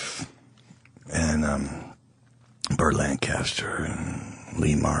Burt Lancaster and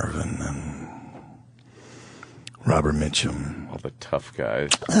Lee Marvin and Robert Mitchum. All the tough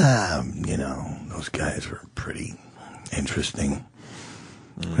guys. You know, those guys were pretty interesting.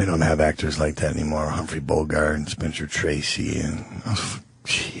 They don't have actors like that anymore. Humphrey Bogart and Spencer Tracy and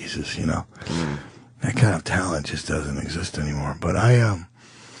Jesus, you know. That kind of talent just doesn't exist anymore. But I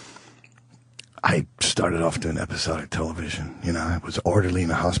started off doing episodic television. You know, I was orderly in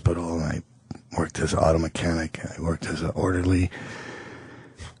a hospital, and I worked as an auto mechanic. I worked as an orderly.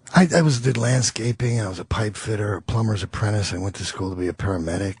 I did landscaping. I was a pipe fitter, a plumber's apprentice. I went to school to be a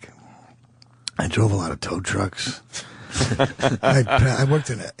paramedic. I drove a lot of tow trucks. I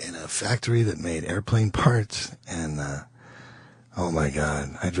worked in a factory that made airplane parts, and oh my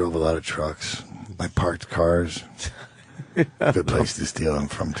God, I drove a lot of trucks. I parked cars. Good place to steal them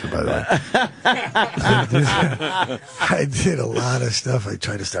from, too, by the way. I did a lot of stuff. I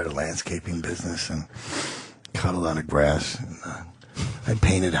tried to start a landscaping business and cut a lot of grass. And, I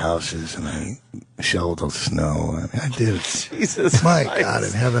painted houses, and I shoveled the snow. I did. Jesus My Christ. God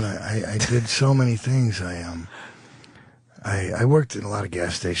in heaven, I did so many things. I worked in a lot of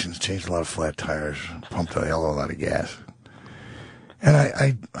gas stations, changed a lot of flat tires, pumped a hell of a lot of gas. And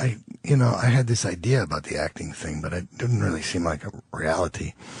I you know, I had this idea about the acting thing, but it didn't really seem like a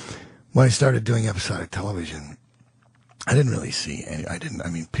reality. When I started doing episodic television, I didn't really see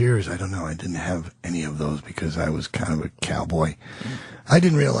any. Peers, I don't know. I didn't have any of those because I was kind of a cowboy. I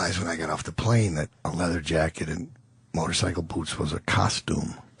didn't realize when I got off the plane that a leather jacket and motorcycle boots was a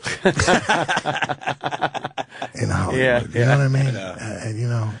costume. In Hollywood, you know what I mean? And you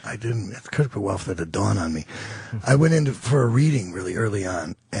know, I didn't. It could have well for the dawn on me. I went for a reading really early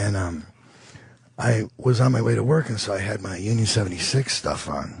on, and I was on my way to work, and so I had my Union 76 stuff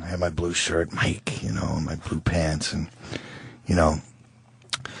on. I had my blue shirt, Mike, you know, and my blue pants, and you know.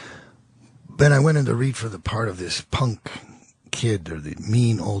 Then I went in to read for the part of this punk kid or the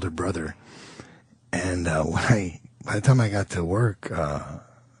mean older brother, and by the time I got to work.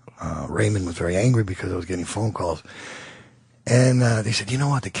 Raymond was very angry because I was getting phone calls. And they said, you know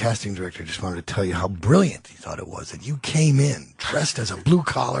what, the casting director just wanted to tell you how brilliant he thought it was that you came in dressed as a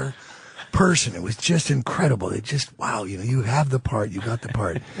blue-collar person. It was just incredible. They just, wow, you know, you have the part, you got the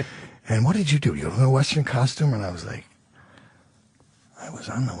part. And what did you do? You go in a Western costume? And I was like, I was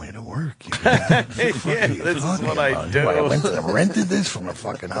on my way to work. You know? This is what I do. I went and rented this from a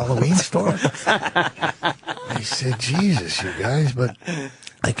fucking Halloween store. I said, Jesus, you guys, but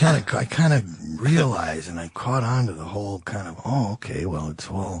I kind of realized, and I caught on to the whole kind of, oh, okay, well, it's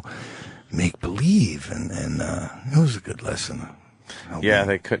all make believe, and it was a good lesson. Yeah,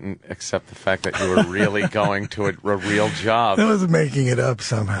 they couldn't accept the fact that you were really going to a real job. I was making it up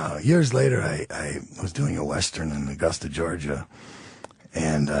somehow. Years later, I was doing a Western in Augusta, Georgia,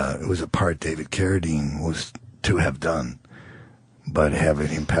 and it was a part David Carradine was to have done. But having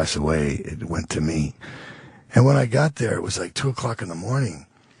him pass away, it went to me. And when I got there, it was like 2 o'clock in the morning,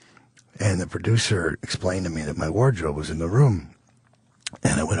 and the producer explained to me that my wardrobe was in the room.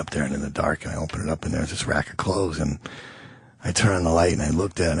 And I went up there, and in the dark, and I opened it up, and there was this rack of clothes, and I turned on the light, and I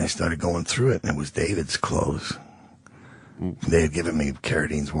looked at it, and I started going through it, and it was David's clothes. They had given me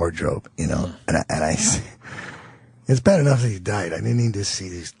Carradine's wardrobe, you know, and I it's bad enough that he died. I didn't need to see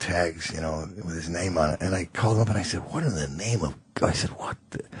these tags, you know, with his name on it. And I called him up, and I said, what in the name of, I said, what?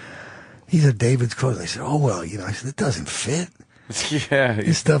 He said, David's clothes. And I said, oh, well, you know, I said, it doesn't fit. Yeah.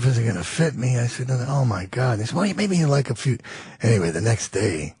 This stuff isn't going to fit me. I said, oh, my God. And he said, well, maybe you like a few. Anyway, the next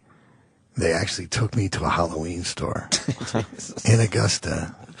day, they actually took me to a Halloween store in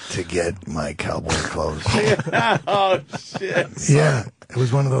Augusta to get my cowboy clothes. Oh, shit. Yeah, it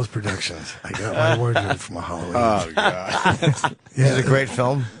was one of those productions. I got my wardrobe from a Halloween. Oh, God. Yeah, It's a great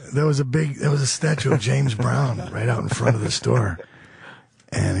film. there was a statue of James Brown right out in front of the store.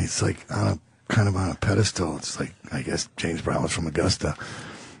 And it's like kind of on a pedestal. It's like, I guess James Brown was from Augusta.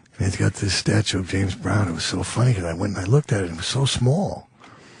 And it's got this statue of James Brown. It was so funny because I went and I looked at it, and it was so small.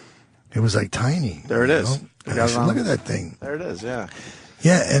 It was like tiny. There it you is. know? And I said, look at that thing. There it is, yeah.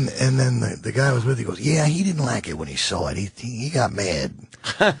 Yeah, and then the guy I was with, he goes, yeah, he didn't like it when he saw it. He got mad.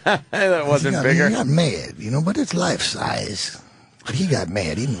 That wasn't He bigger. got mad, you know, but it's life size. But he got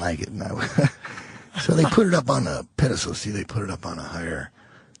mad. He didn't like it. So they put it up on a pedestal. See, they put it up on a higher.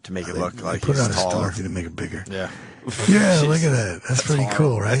 To make it They look like put it he's on a taller. stone to make it bigger. Yeah. Yeah, look at that. That's pretty horrible.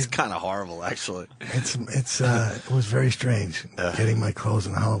 cool, right? That's kind of horrible, actually. It was very strange getting my clothes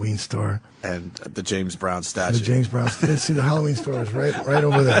in the Halloween store. And the James Brown The statue. James Brown. See, the Halloween store is right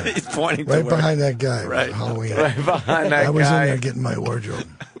over there. He's pointing to Right where- behind that guy. Right. Halloween. Right behind that I was guy. in there getting my wardrobe.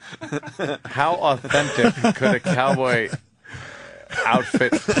 How authentic could a cowboy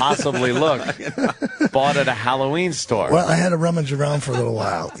outfit possibly look bought at a Halloween store? Well, I had to rummage around for a little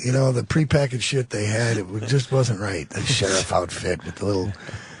while. You know, the prepackaged shit they had, just wasn't right. The sheriff outfit with the little...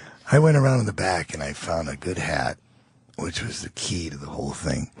 I went around in the back, and I found a good hat, which was the key to the whole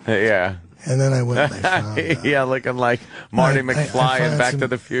thing. Yeah. And then I went and I found... Yeah, looking like Marty I McFly in found Back some- to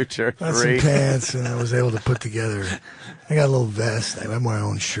the Future got 3. some pants, and I was able to put together... I got a little vest. I had my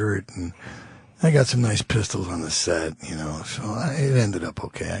own shirt, and I got some nice pistols on the set, you know. So it ended up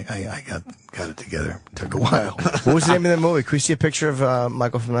okay. I got it together. It took a while. What was the name of that movie? Can we see a picture of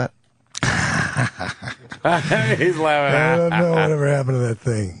Michael from that? He's laughing. I don't know whatever happened to that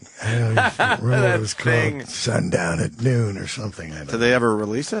thing. I don't even remember what it was thing. called. Sundown at Noon or something. Did they ever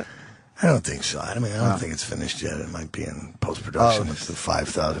release it? I don't think so. I mean, I don't think it's finished yet. It might be in post-production. It's the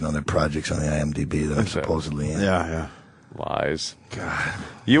 5,000 other projects on the IMDb that I'm supposedly in. Yeah. Lies. God.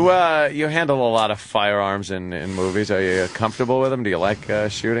 You handle a lot of firearms in movies. Are you comfortable with them? Do you like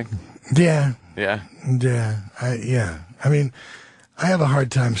shooting? Yeah. Yeah. Yeah. I mean, I have a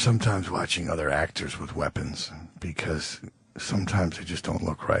hard time sometimes watching other actors with weapons because sometimes they just don't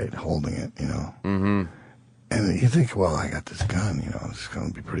look right holding it, you know. Mm-hmm. And you think, well, I got this gun, you know, it's going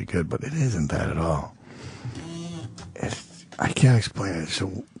to be pretty good, but it isn't that at all. I can't explain it.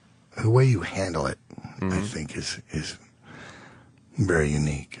 So the way you handle it, I think, is very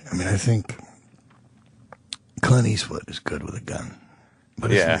unique. I mean, I think Clint Eastwood is good with a gun,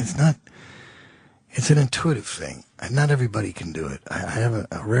 but it's not. It's an intuitive thing. Not everybody can do it. I've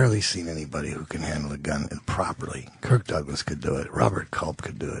rarely seen anybody who can handle a gun properly. Kirk Douglas could do it. Robert Culp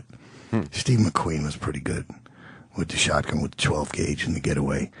could do it. Steve McQueen was pretty good with the shotgun with the 12 gauge and the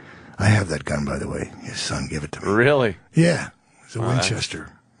getaway. I have that gun, by the way. His son gave it to me. Really? Yeah, it's a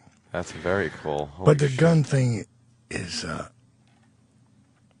Winchester. That's very cool. Holy But the shit. gun thing is, I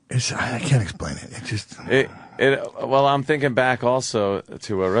can't explain it. It just... Well, I'm thinking back also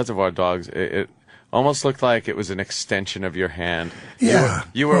to Reservoir Dogs. It almost looked like it was an extension of your hand. Yeah.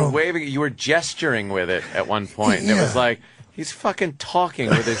 You were waving, you were gesturing with it at one point. And it was Yeah. like, he's fucking talking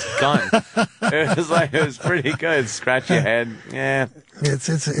with his gun. It was pretty good. Scratch your head. Yeah. It's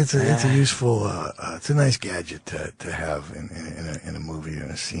a useful, it's a nice gadget to have in a movie or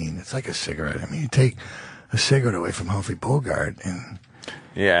in a scene. It's like a cigarette. I mean, you take a cigarette away from Humphrey Bogart and...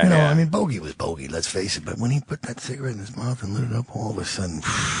 Yeah, You know, yeah. I mean, Bogey was Bogey, let's face it. But when he put that cigarette in his mouth and lit it up, all of a sudden,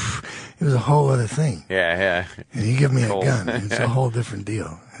 it was a whole other thing. Yeah. And you give me Cool. a gun, it's a whole different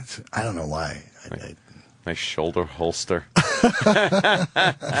deal. I don't know why. Nice shoulder holster.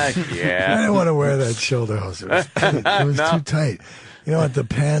 I Yeah. didn't want to wear that shoulder holster. It was too tight. You know what? The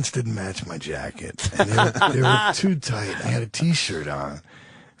pants didn't match my jacket, and they were too tight. I had a T-shirt on,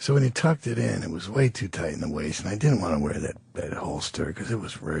 so when he tucked it in, it was way too tight in the waist, and I didn't want to wear that holster because it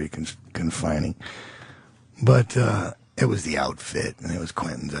was very confining. But it was the outfit, and it was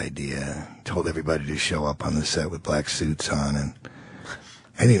Quentin's idea. He told everybody to show up on the set with black suits on, and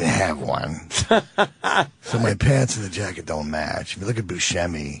I didn't even have one. So my pants and the jacket don't match. If you look at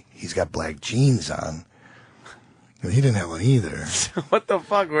Buscemi, he's got black jeans on. And he didn't have one either. What the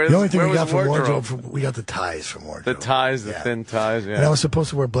fuck? The only thing we got from wardrobe, we got the ties from wardrobe. The ties, the thin ties, yeah. And I was supposed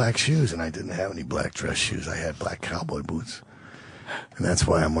to wear black shoes, and I didn't have any black dress shoes. I had black cowboy boots. And that's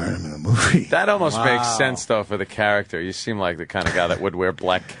why I'm wearing them in the movie. That almost makes sense, though, for the character. You seem like the kind of guy that would wear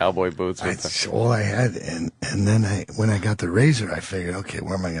black cowboy boots. That's all I had. And then when I got the razor, I figured, okay,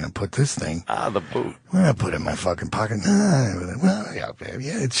 where am I going to put this thing? The boot. Where I put it in my fucking pocket? Well, yeah,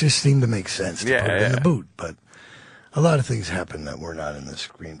 it just seemed to make sense to put it in the boot. But a lot of things happened that were not in the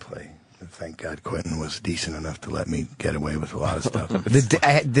screenplay. Thank God Quentin was decent enough to let me get away with a lot of stuff.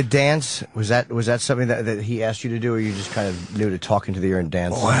 The dance, was that something that he asked you to do, or you just kind of knew to talk into the air and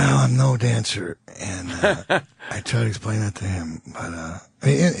dance? Well, I'm no dancer, and I tried to explain that to him. But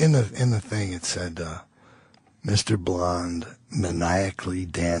in the thing, it said, Mr. Blonde maniacally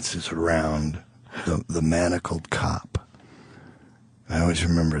dances around the manacled cop. I always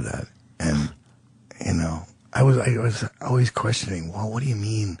remember that. And, you know, I was always questioning, well, what do you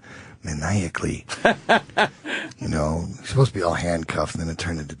mean maniacally? You know, you're supposed to be all handcuffed, and then it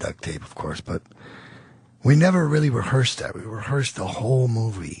turned into duct tape, of course, but we never really rehearsed that. We rehearsed the whole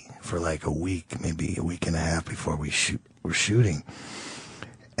movie for like a week, maybe a week and a half before we were shooting.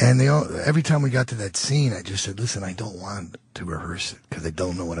 And every time we got to that scene, I just said, listen, I don't want to rehearse it because I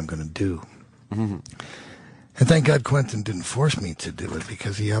don't know what I'm going to do. Mm-hmm. And thank God Quentin didn't force me to do it,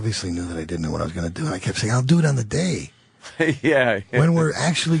 because he obviously knew that I didn't know what I was going to do. And I kept saying, I'll do it on the day. Yeah. When we're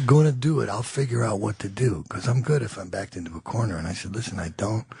actually going to do it, I'll figure out what to do, because I'm good if I'm backed into a corner. And I said, listen, I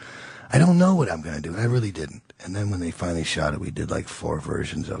don't know what I'm going to do. And I really didn't. And then when they finally shot it, we did like 4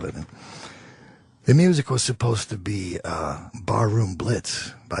 versions of it. And the music was supposed to be Barroom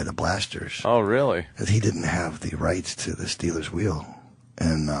Blitz by the Blasters. Oh, really? Because he didn't have the rights to the Steelers Wheel.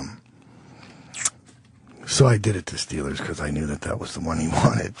 And so I did it to Steelers because I knew that was the one he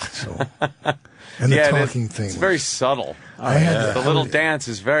wanted. So, and the talking thing. It's very subtle. The little dance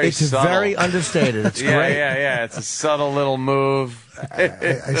is very subtle. It's very understated. It's great. Yeah. It's a subtle little move.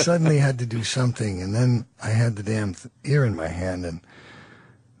 I suddenly had to do something, and then I had the damn ear in my hand, and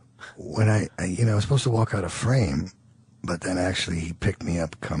when I was supposed to walk out of frame, but then actually he picked me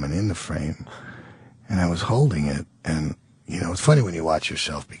up coming in the frame, and I was holding it, and it's funny when you watch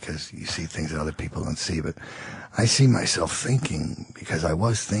yourself because you see things that other people don't see, but I see myself thinking, because I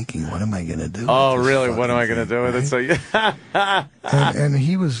was thinking, what am I going to do? Oh, really? What am I going to do with it? So, and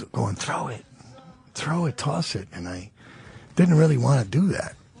he was going, throw it, toss it, and I didn't really want to do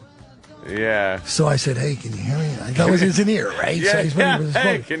that. Yeah. So I said, hey, can you hear me? That was his ear, right? Yeah, so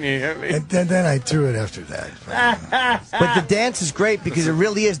hey, can you hear me? And then I threw it after that. But the dance is great because it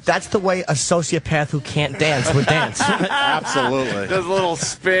really is. That's the way a sociopath who can't dance would dance. Absolutely. Does a little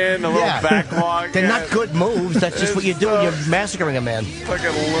spin, a little backwalk. They're not good moves. That's just what you do when you're massacring a man. Fucking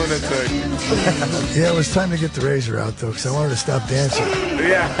lunatic. Yeah, it was time to get the razor out, though, because I wanted to stop dancing.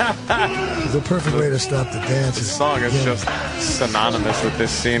 Yeah. It was the perfect way to stop the dance. The song is just synonymous with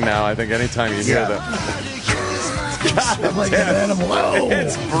this scene now. I think anytime you hear that. I'm like an animal. Whoa.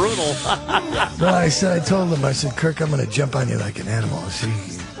 It's brutal. No, I told him, I said, Kirk, I'm going to jump on you like an animal. See?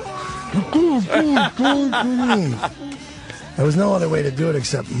 There was no other way to do it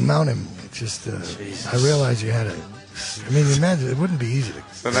except mount him. It just, I realized you had to. I mean, imagine, it wouldn't be easy to.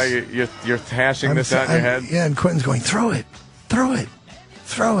 So now you're hashing this out in your head? Yeah, and Quentin's going, throw it.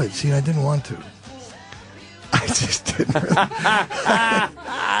 See, I didn't want to. I just didn't really.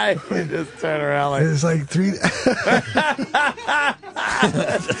 You just turn around like. It's like 3.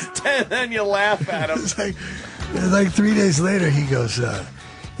 And then you laugh at him. It's like 3 days later, he goes, you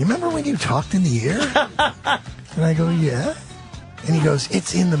remember when you talked in the air? And I go, yeah. And he goes,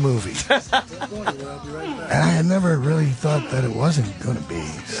 it's in the movie. And I had never really thought that it wasn't going to be.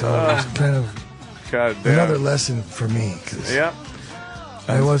 So it was kind of another lesson for me. Yep.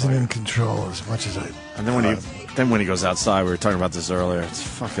 I wasn't in control as much as I. And then when he goes outside, we were talking about this earlier. It's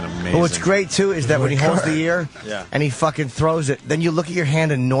fucking amazing. But what's great too is that when he holds the ear, and he fucking throws it, then you look at your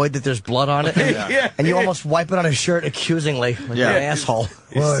hand annoyed that there's blood on it, and you almost wipe it on his shirt accusingly, like you're an asshole.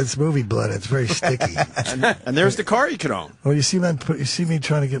 Well, it's movie blood. It's very sticky. and there's the car you could own. Well, you see me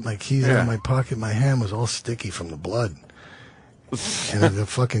trying to get my keys out of my pocket. My hand was all sticky from the blood. And the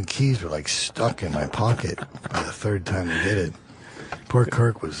fucking keys were like stuck in my pocket by the third time we did it. Poor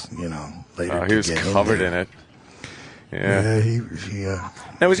Kirk was, later. He was covered in it. Yeah. He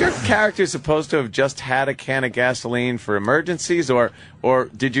Now, was your character supposed to have just had a can of gasoline for emergencies, or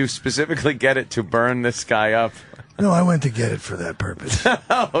did you specifically get it to burn this guy up? No, I went to get it for that purpose.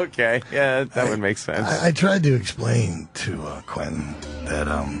 Oh, okay. Yeah, that would make sense. I tried to explain to Quentin that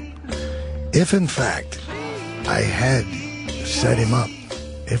if, in fact, I had set him up,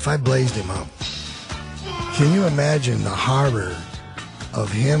 if I blazed him up, can you imagine the horror of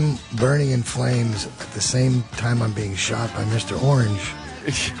him burning in flames at the same time I'm being shot by Mr. Orange?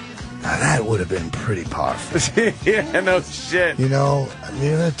 Now, that would have been pretty powerful. Yeah, no shit.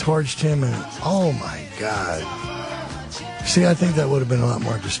 That torched him, and oh my God. See, I think that would have been a lot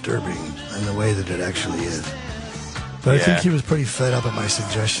more disturbing than the way that it actually is. But I think he was pretty fed up at my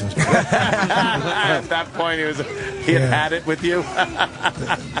suggestions. At that point, he had it with you?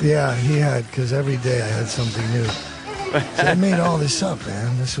 Yeah, he had, because every day I had something new. So I made all this up,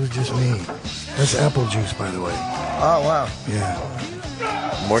 man. This was just me. That's apple juice, by the way. Oh, wow. Yeah.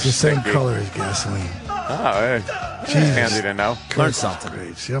 More It's the same sticky. color as gasoline. Oh, hey. Jesus. Handy to know. Learn something.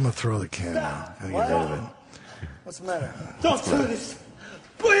 Great. See, I'm going to throw the can now. Gotta get rid of it. What's the matter? Don't do this.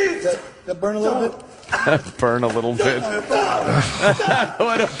 Please. That burn a little bit? Burn a little bit.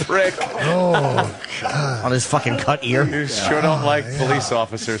 What a prick. Oh, God. On his fucking cut ear? You sure don't like police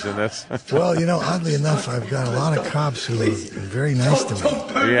officers in this. Well, oddly enough, I've got a lot of cops who have been very nice to me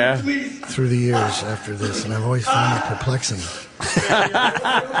Yeah. through the years after this, and I've always found it perplexing.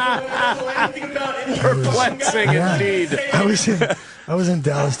 Perplexing indeed. I was in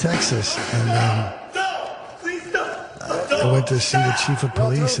Dallas, Texas, and I went to see the chief of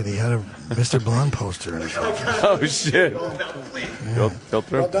police, and he had a Mr. Blonde poster in his office. Oh, shit. Go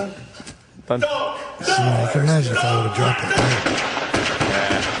through. Done. See, I can imagine if I would have dropped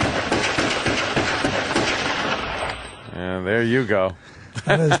it. And there you go.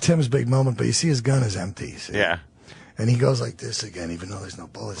 That is Tim's big moment, but you see his gun is empty. See? Yeah. And he goes like this again, even though there's no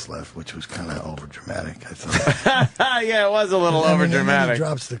bullets left, which was kind of over dramatic, I thought. Yeah, it was a little over And then he dramatic.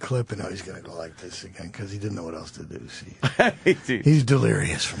 drops the clip, and now he's going to go like this again because he didn't know what else to do. See, he's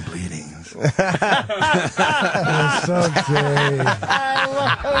delirious from bleeding. It's okay.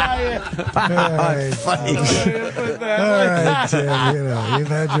 Funny. All right, Tim. You've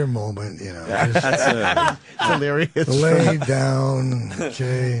had your moment. Just Hilarious. lay down.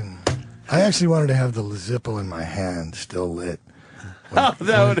 Okay. I actually wanted to have the Zippo in my hand still lit.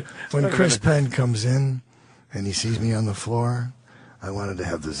 When Chris Penn comes in and he sees me on the floor, I wanted to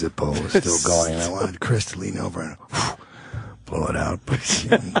have the Zippo still going. And I wanted Chris to lean over and blow it out. But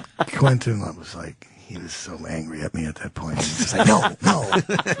Quentin was like, he was so angry at me at that point. He was like,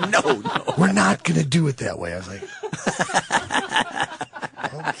 no, we're not going to do it that way. I was like,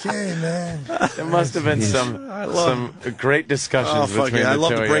 okay, man. There must have been some great discussions between the I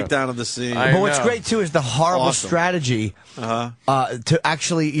love two the of you. breakdown of the scene. I But what's know. great, too, is the horrible Awesome. strategy to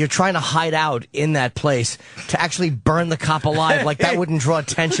actually, you're trying to hide out in that place to actually burn the cop alive. Like, that wouldn't draw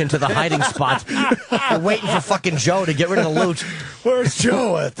attention to the hiding spot. You're waiting for fucking Joe to get rid of the loot. Where's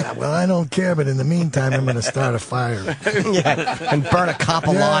Joe at that? Well, I don't care, but in the meantime, I'm going to start a fire. Yeah, and burn a cop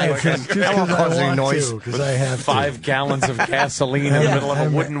alive. just That won't because cause I any want noise. to, because I have to. 5 gallons of gasoline in the middle of a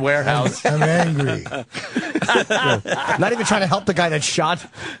wooden warehouse. I'm angry. Not even trying to help the guy that shot.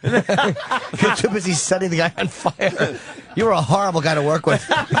 You're too busy setting the guy on fire. You were a horrible guy to work with.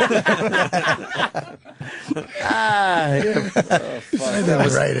 I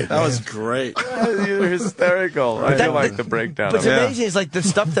didn't write it. That was great. You're hysterical. I do like the breakdown But of it's it. amazing. It's like the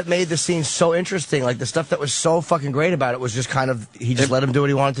stuff that made the scene so interesting, like the stuff that was so fucking great about it was just kind of, he just let him do what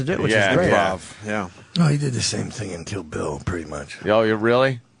he wanted to do, which Yeah, is great. improv. Yeah. No, he did the same thing in Kill Bill, pretty much. Oh, you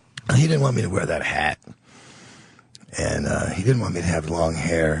really? He didn't want me to wear that hat. And he didn't want me to have long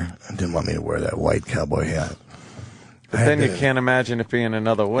hair. And didn't want me to wear that white cowboy hat. But then you can't imagine it being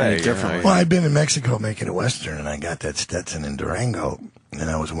another way. Any different. Well, I'd been in Mexico making a Western, and I got that Stetson in Durango. And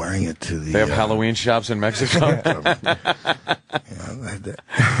I was wearing it to the... They have Halloween shops in Mexico? That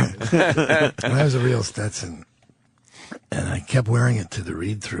was a real Stetson. And I kept wearing it to the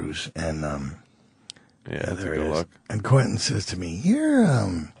read-throughs. And Yeah, that's a there it good is. look. And Quentin says to me,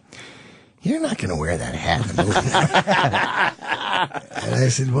 you're not going to wear that hat in the movie. And I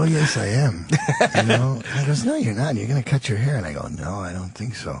said, well, yes, I am. And he goes, no, you're not. You're going to cut your hair. And I go, no, I don't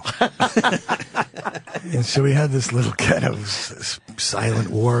think so. And so we had this little kind of silent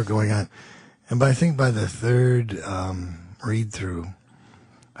war going on. And I think by the third read-through,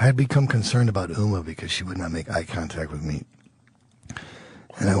 I had become concerned about Uma because she would not make eye contact with me.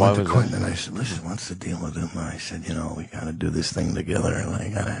 And I went to Quentin and I said, listen, what's the deal with Uma? I said, we got to do this thing together. And I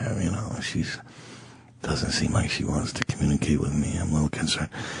got to have, she's doesn't seem like she wants to communicate with me. I'm a little concerned.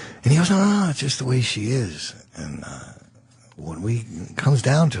 And he goes, no, it's just the way she is. And when it comes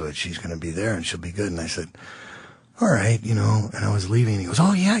down to it, she's going to be there and she'll be good. And I said, all right, and I was leaving. And he goes,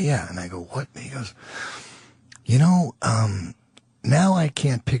 oh, yeah. And I go, what? And he goes, now I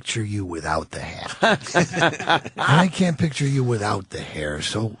can't picture you without the hat. And I can't picture you without the hair.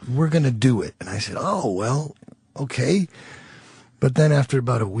 So we're going to do it. And I said, oh, well, okay. But then after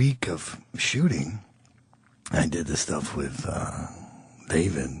about a week of shooting, I did the stuff with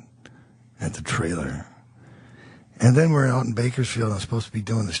David at the trailer. And then we're out in Bakersfield. I'm supposed to be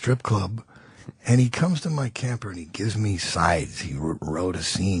doing the strip club. And he comes to my camper and he gives me sides. He wrote a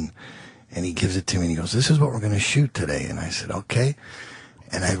scene and he gives it to me and he goes, this is what we're going to shoot today. And I said, okay.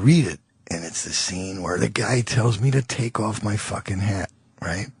 And I read it. And it's the scene where the guy tells me to take off my fucking hat,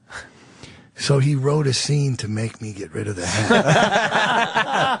 right? So he wrote a scene to make me get rid of the hat.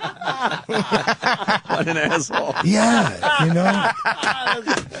 What an asshole. Yeah,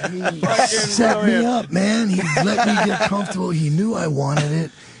 He set me up, man. He let me get comfortable. He knew I wanted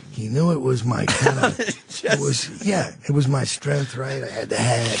it. He knew it was my kind of, it was my strength, right? I had the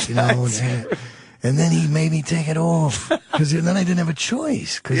hat, and then he made me take it off. Because then I didn't have a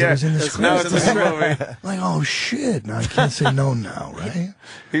choice. Because it was in the script. Now it's in the script. Like, oh, shit. Now I can't say no now, right?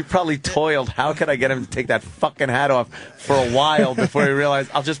 He probably toiled. How could I get him to take that fucking hat off for a while before he realized,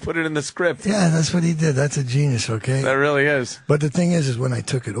 I'll just put it in the script. Yeah, that's what he did. That's a genius, okay? That really is. But the thing is when I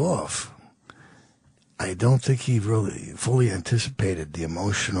took it off, I don't think he really fully anticipated the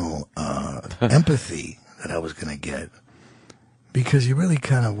emotional empathy that I was going to get. Because you really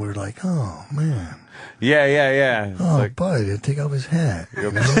kind of were like, oh, man. Yeah. Oh, like, Bud, take off his hat. You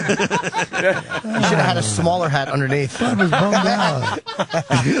should have had a smaller hat underneath. Bud was bummed out.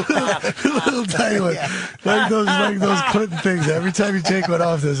 Little tiny one. Like those Clinton things. Every time you take one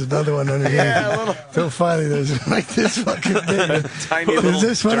off, there's another one underneath. Yeah, Till finally there's like this fucking thing. Tiny Is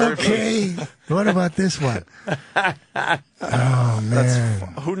this one derby. okay? What about this one? Oh,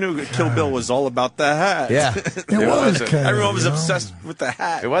 man. Who knew Kill Bill was all about the hat? Yeah. It was kind of. Everyone was obsessed with the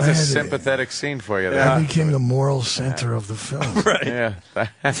hat. It was a I had to- sympathetic scene for you I there. became the moral center of the film. Right. Yeah.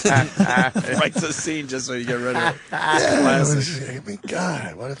 Writes a scene just so you get rid of it. Yeah, it was, I mean,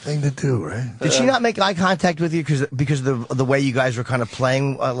 God, what a thing to do, right? Did she not make eye contact with you because of the way you guys were kind of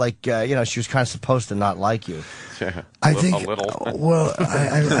playing? She was kind of supposed to not like you. Yeah. I think, a little. well,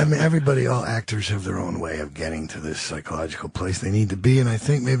 I mean, all actors have their own way of getting to this psychological place they need to be, and I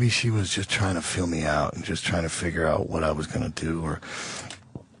think maybe she was just trying to feel me out and just trying to figure out what I was going to do. Or,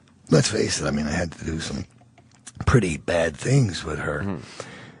 let's face it, I mean, I had to do some pretty bad things with her,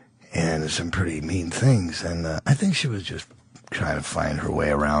 and some pretty mean things, and I think she was just trying to find her way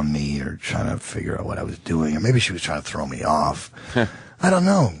around me or trying to figure out what I was doing, or maybe she was trying to throw me off. I don't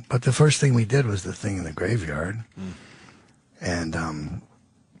know, but the first thing we did was the thing in the graveyard. And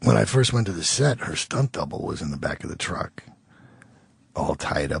when I first went to the set, her stunt double was in the back of the truck, all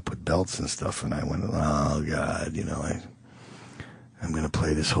tied up with belts and stuff. And I went, oh, God, I'm going to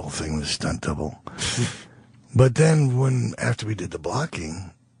play this whole thing with a stunt double. But then after we did the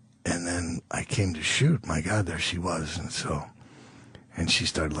blocking, and then I came to shoot, my God, there she was. And she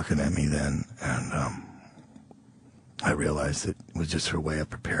started looking at me then, and I realized it was just her way of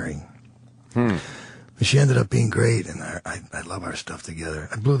preparing. But she ended up being great, and I love our stuff together.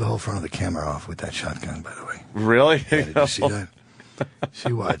 I blew the whole front of the camera off with that shotgun, by the way. Really? Yeah, did you see that?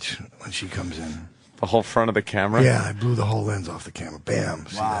 See, watch when she comes in. The whole front of the camera? Yeah, I blew the whole lens off the camera. Bam.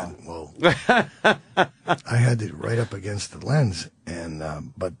 See that? Whoa. I had it right up against the lens, and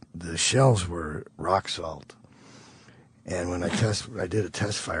but the shells were rock salt. And when I did a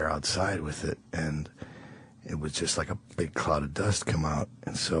test fire outside with it, and it was just like a big cloud of dust come out,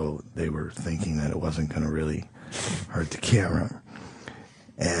 and so they were thinking that it wasn't going to really hurt the camera.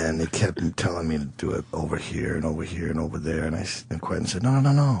 And they kept telling me to do it over here and over here and over there, and Quentin said, no,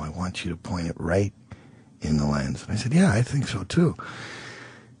 I want you to point it right in the lens. And I said, yeah, I think so too.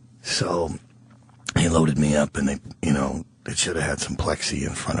 So he loaded me up, and it should have had some plexi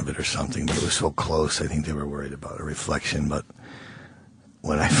in front of it or something, but it was so close, I think they were worried about a reflection, but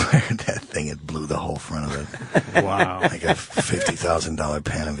when I fired that thing, it blew the whole front of it. Wow. Like a $50,000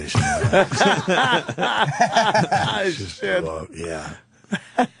 Panavision. Just blew out. Yeah.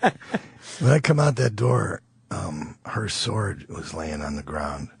 When I come out that door, her sword was laying on the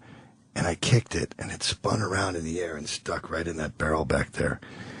ground, and I kicked it, and it spun around in the air and stuck right in that barrel back there.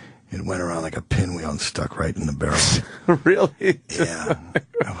 It went around like a pinwheel and stuck right in the barrel. Really? Yeah.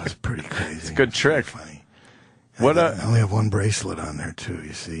 That was pretty crazy. It's a good trick. Funny. What I only have one bracelet on there, too,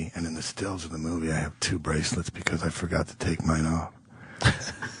 you see. And in the stills of the movie, I have two bracelets because I forgot to take mine off.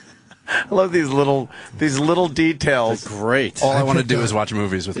 I love these little details. They're great. All I want to do is watch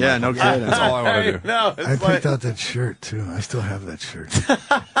movies with Yeah, Michael. no kidding. That's all I want to do. No, I picked out that shirt, too. I still have that shirt.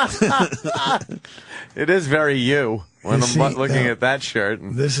 it is very you when You I'm see, looking now, at that shirt.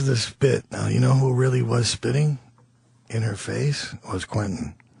 And, This is the spit. Now, you know who really was spitting in her face? Was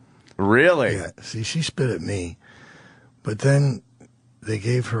Quentin. really? Yeah, see, she spit at me. But then they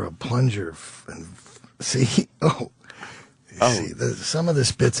gave her a plunger. See, see, some of the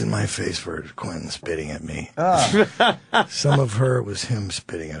spits in my face were Quentin spitting at me. Some of her was him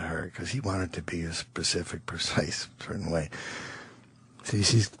spitting at her because he wanted to be a specific, precise, certain way. See,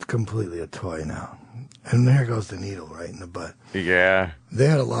 she's completely a toy now. And there goes the needle right in the butt. Yeah. They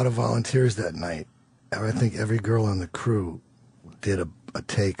had a lot of volunteers that night. I think every girl on the crew did a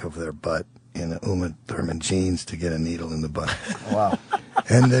take of their butt in Uma Thurman jeans to get a needle in the butt. Wow.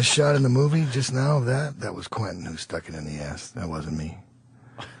 And the shot in the movie just now of that was Quentin who stuck it in the ass. That wasn't me.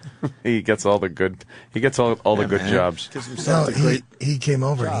 He gets all the good. He gets all the good jobs. Gives No, himself a great. he came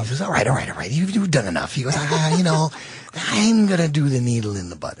over and he says, all right. You've done enough. He goes, I'm going to do the needle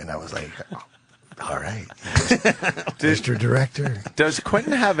in the butt. And I was like, all right. Mr. Director. Does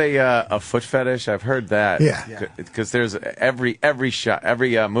Quentin have a foot fetish? I've heard that. Yeah. Because there's every shot,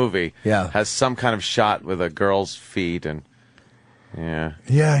 every movie has some kind of shot with a girl's feet and yeah.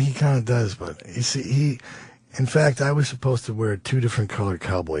 Yeah, he kind of does. But you see, in fact, I was supposed to wear 2 different colored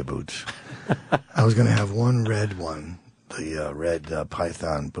cowboy boots. I was going to have one red one, the red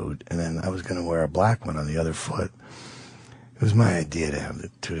python boot, and then I was going to wear a black one on the other foot. It was my idea to have the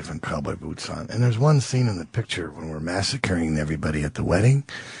 2 different cowboy boots on. And there's one scene in the picture when we're massacring everybody at the wedding.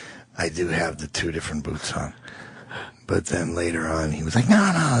 I do have the 2 different boots on. But then later on, he was like,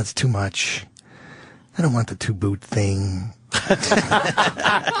 no, it's too much. I don't want the 2-boot thing. I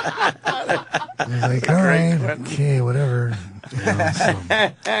was like, all right, okay, whatever. You know, so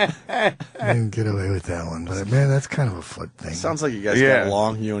I didn't get away with that one. But, man, that's kind of a foot thing. Sounds like you guys got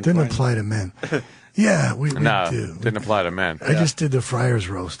along, you and Didn't Quentin. apply to men. Yeah, we no, do. didn't apply to men. I just did the friar's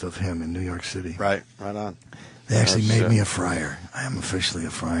roast of him in New York City. Right on. They actually made me a friar. I am officially a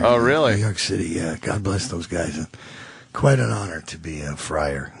friar. Oh, really? In New York City, yeah. God bless those guys. Quite an honor to be a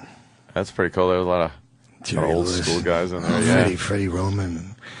friar. That's pretty cool. There's a lot of Jerry old Lewis, school guys in there. Yeah. Freddie Roman,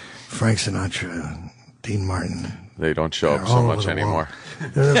 and Frank Sinatra, Dean Martin. They don't show They're up so all over much the anymore. wall.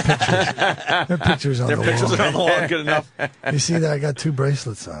 Their pictures on Their the pictures wall. are on the wall. Good enough. You see that? I got 2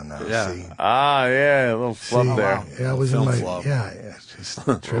 bracelets on now. Yeah. See? Ah, yeah, a little flub See? there. Yeah, I was Film in my. flub. Yeah, it's just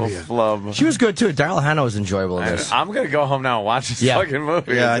Little trivia. flub. She was good too. Daryl Hannah was enjoyable in this. I'm gonna go home now and watch this Yeah. fucking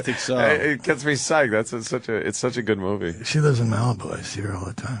movie. Yeah, I think so. It gets me psyched. It's such a good movie. She lives in Malibu. I see her all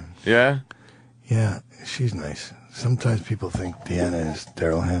the time. Yeah. Yeah, she's nice. Sometimes people think Deanna is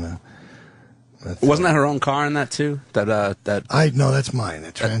Daryl Hannah. Wasn't that her own car in that too? That No, that's mine.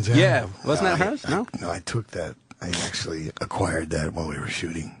 That Trans Am. yeah. Wasn't that hers? No? No, I took that. I actually acquired that while we were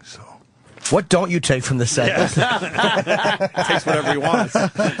shooting. So What don't you take from the set? Takes whatever he wants.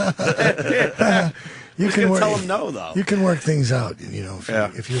 you Who's gonna tell him no, though? You can work things out. You know, Yeah.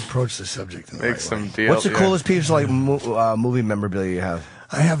 if you approach the subject in the Make right some way. deals. What's the yeah. coolest piece of movie memorabilia you have?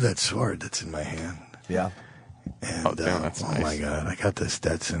 I have that sword that's in my hand. Yeah. And, Oh, damn, that's nice. my God, I got the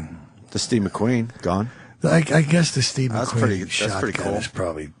Stetson. The Steve McQueen gone. I guess the Steve That's McQueen pretty shotgun cool. is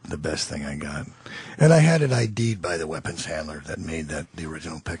probably the best thing I got. And I had it ID'd by the weapons handler that made the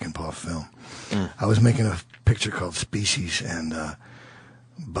original Peck and Paw film. I was making a picture called Species, and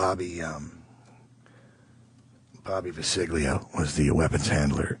Bobby Visiglio was the weapons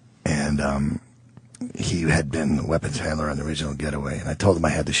handler, and he had been the weapons handler on the original Getaway, and I told him I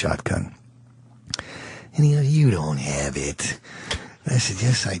had the shotgun. And he goes, "You don't have it." And I said,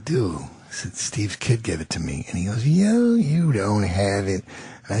 "Yes, I do." I said, "Steve's kid gave it to me." And he goes, "Yo, you don't have it."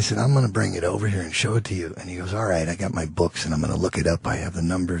 And I said, "I'm going to bring it over here and show it to you." And he goes, "All right, I got my books and I'm going to look it up. I have the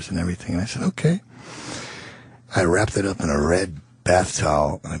numbers and everything." And I said, "Okay." I wrapped it up in a red bath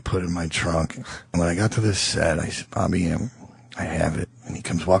towel and I put it in my trunk. And when I got to this set, I said, "Bobby, I have it." And he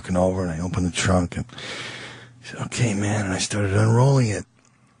comes walking over and I open the trunk and he said, "Okay, man." And I started unrolling it.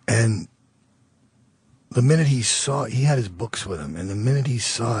 And the minute he saw it, he had his books with him, and the minute he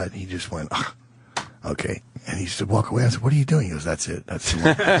saw it, he just went, "Okay." And he said, "Walk away." I said, "What are you doing?" He goes, "That's it. That's the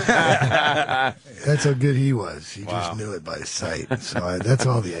one." That's how good he was. He just knew it by sight. So that's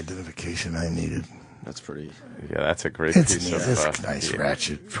all the identification I needed. That's pretty. Yeah, that's a great It's piece neat. of. It's a nice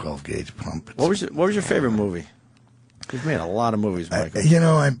ratchet 12-gauge pump. What was your favorite movie? You've made a lot of movies, Michael.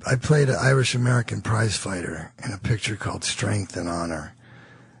 I played an Irish-American prize fighter in a picture called Strength and Honor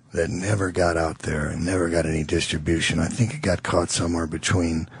that never got out there and never got any distribution. I think it got caught somewhere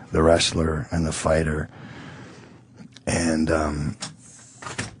between the wrestler and the fighter. And,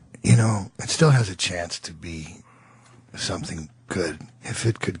 it still has a chance to be something good if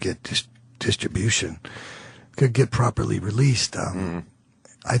it could get distribution, could get properly released.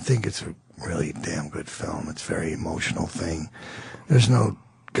 I think it's a really damn good film. It's a very emotional thing. There's no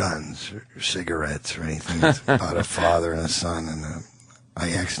guns or cigarettes or anything. It's about a father and a son, and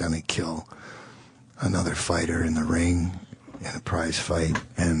I accidentally kill another fighter in the ring in a prize fight,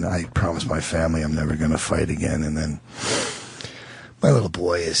 and I promised my family I'm never going to fight again, and then my little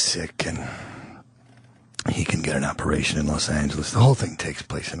boy is sick, and he can get an operation in Los Angeles. The whole thing takes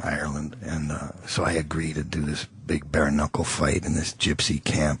place in Ireland, and so I agree to do this big bare-knuckle fight in this gypsy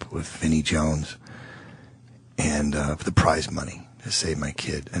camp with Vinnie Jones, and for the prize money to save my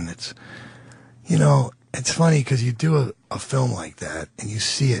kid. And it's, it's funny because you do a film like that, and you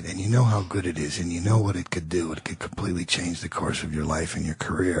see it, and you know how good it is, and you know what it could do. It could completely change the course of your life and your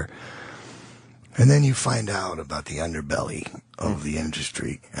career. And then you find out about the underbelly of the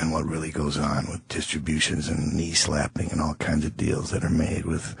industry and what really goes on with distributions and knee slapping and all kinds of deals that are made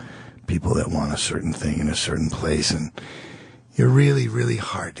with people that want a certain thing in a certain place. And you're really, really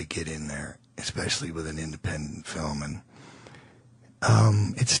hard to get in there, especially with an independent film. And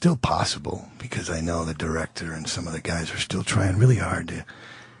it's still possible because I know the director and some of the guys are still trying really hard to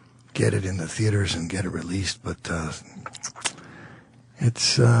get it in the theaters and get it released. But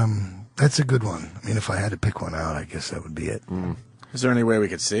it's... that's a good one. I mean, if I had to pick one out, I guess that would be it. Is there any way we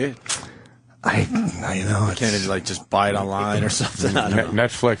could see it? I Can't it, just buy it online or something? I don't know.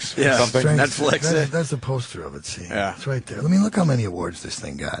 Netflix, Yeah, something. Netflix. That's the poster of it. See, Yeah. It's right there. Let me look how many awards this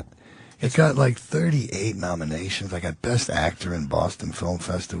thing got. It got like 38 nominations. I got Best Actor in Boston Film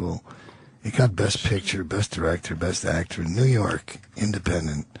Festival. It got Best Picture, Best Director, Best Actor in New York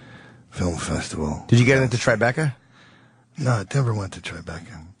Independent Film Festival. Did you get into Tribeca? No, it never went to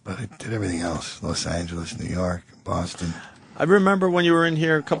Tribeca, but it did everything else. Los Angeles, New York, Boston. I remember when you were in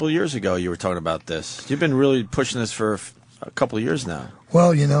here a couple of years ago, you were talking about this. You've been really pushing this for a couple of years now.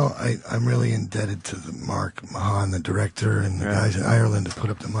 Well, I'm really indebted to Mark Mahan, the director, and the guys in Ireland to put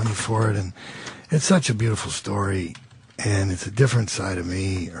up the money for it. And it's such a beautiful story, and it's a different side of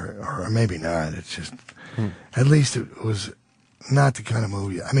me, or maybe not. It's just, at least it was not the kind of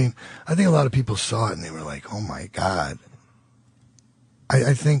movie. I mean, I think a lot of people saw it and they were like, "Oh my God."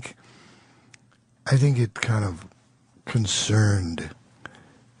 I think it kind of concerned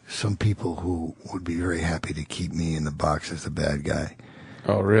some people who would be very happy to keep me in the box as the bad guy.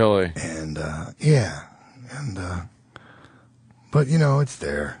 Oh, really? And but it's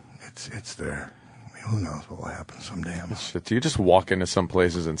there. It's there. I mean, who knows what will happen someday? Shit, do you just walk into some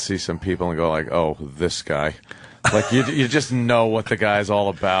places and see some people and go like, "Oh, this guy," like you just know what the guy's all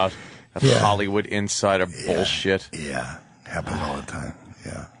about? That Hollywood insider bullshit. Yeah, happens all the time.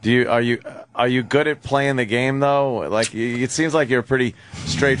 Yeah. Are you good at playing the game though? Like it seems like you're a pretty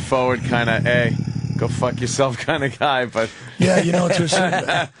straightforward kind of, hey, go fuck yourself kind of guy. But yeah, to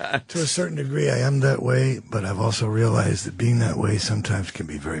a certain degree, I am that way. But I've also realized that being that way sometimes can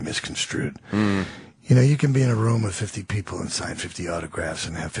be very misconstrued. You can be in a room with 50 people and sign 50 autographs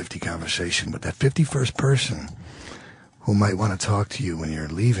and have 50 conversations, but that 51st person who might want to talk to you when you're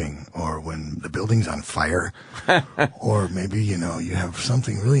leaving or when the building's on fire or maybe, you have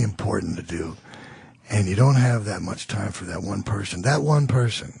something really important to do and you don't have that much time for that one person. That one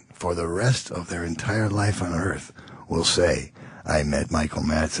person, for the rest of their entire life on Earth, will say, "I met Micheal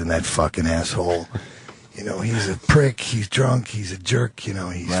Madsen, that fucking asshole. He's a prick, he's drunk, he's a jerk,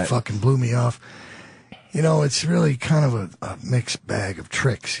 he's fucking blew me off." It's really kind of a mixed bag of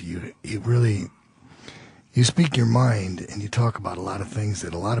tricks. You speak your mind and you talk about a lot of things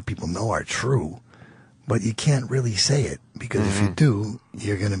that a lot of people know are true, but you can't really say it because if you do,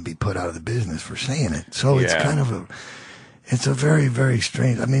 you're going to be put out of the business for saying it. So it's kind of it's a very, very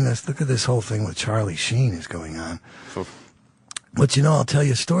strange. I mean, let's look at this whole thing with Charlie Sheen is going on. But I'll tell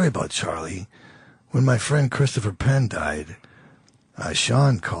you a story about Charlie. When my friend Christopher Penn died,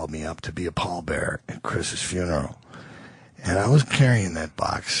 Sean called me up to be a pallbearer at Chris's funeral. And I was carrying that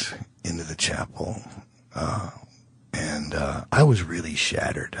box into the chapel. And I was really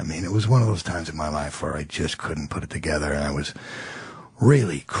shattered. I mean, it was one of those times in my life where I just couldn't put it together, and I was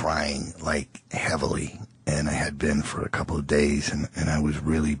really crying, like, heavily, and I had been for a couple of days, and I was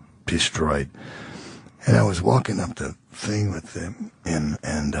really destroyed. And I was walking up the thing with them, and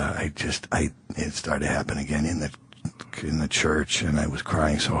it started to happen again in the church, and I was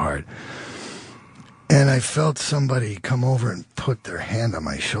crying so hard. And I felt somebody come over and put their hand on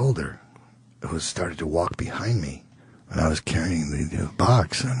my shoulder. It started to walk behind me, and I was carrying the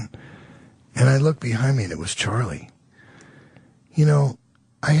box, and I looked behind me, and it was Charlie.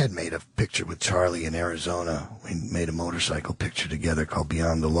 I had made a picture with Charlie in Arizona. We made a motorcycle picture together called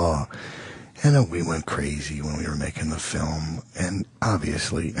Beyond the Law. And we went crazy when we were making the film, and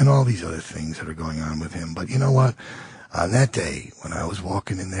obviously, and all these other things that are going on with him. But you know what? On that day, when I was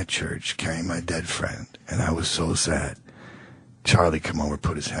walking in that church carrying my dead friend, and I was so sad, Charlie came over,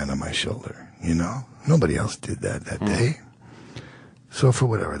 put his hand on my shoulder. You know? Nobody else did that day. So for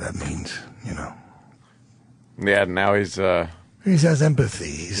whatever that means, you know. Yeah, now he's... He has empathy.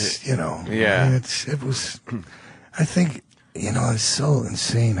 He's, you know. Yeah. I mean, it was... I think, you know, it's so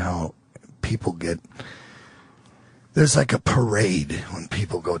insane how people get... There's like a parade when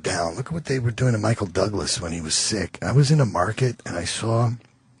people go down. Look at what they were doing to Michael Douglas when he was sick. I was in a market and I saw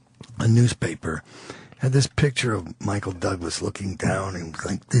a newspaper had this picture of Michael Douglas looking down and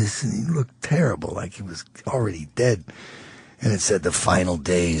like this, and he looked terrible, like he was already dead. And it said the final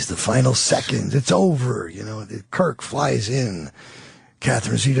days, the final seconds, it's over. You know, Kirk flies in.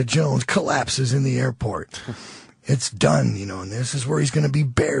 Catherine Zeta-Jones collapses in the airport. It's done, you know, and this is where he's going to be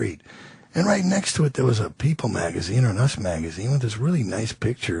buried. And right next to it, there was a People magazine or an Us magazine with this really nice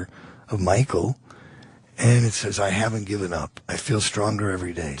picture of Michael. And it says, I haven't given up. I feel stronger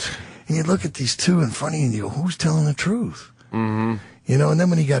every day. And you look at these two in front of you and you go, who's telling the truth? Mm-hmm. You know, and then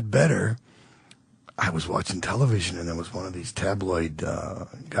when he got better, I was watching television and there was one of these tabloid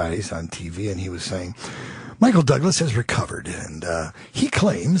guys on TV and he was saying, Michael Douglas has recovered and he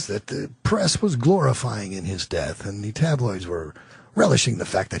claims that the press was glorifying in his death and the tabloids were relishing the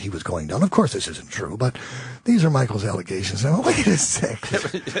fact that he was going down. Of course, this isn't true, but these are Michael's allegations. And wait a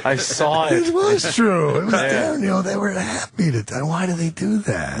second. I saw it. It was true. It was damn, you know, they were happy to. Why do they do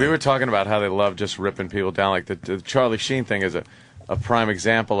that? We were talking about how they love just ripping people down. Like the Charlie Sheen thing is a prime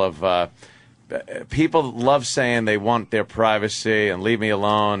example of people love saying they want their privacy and leave me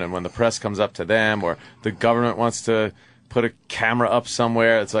alone. And when the press comes up to them or the government wants to put a camera up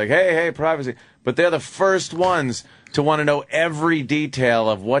somewhere, it's like, hey, privacy. But they're the first ones to want to know every detail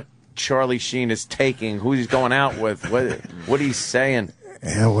of what Charlie Sheen is taking, who he's going out with, what he's saying.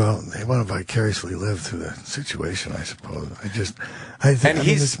 Yeah, well, they want to vicariously live through the situation, I suppose. And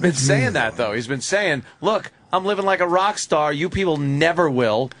he's been saying that, though. He's been saying, look, I'm living like a rock star. You people never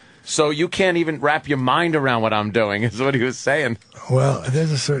will. So you can't even wrap your mind around what I'm doing, is what he was saying. Well,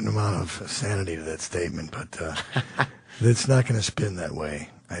 there's a certain amount of sanity to that statement, but it's not going to spin that way.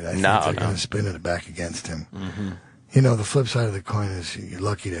 I think they're going to spin it back against him. Mm-hmm. You know, the flip side of the coin is you're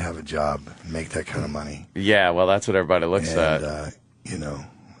lucky to have a job and make that kind of money. Yeah, well, that's what everybody looks at. You know,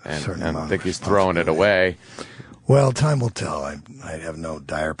 and I think he's throwing it away. Well, time will tell. I have no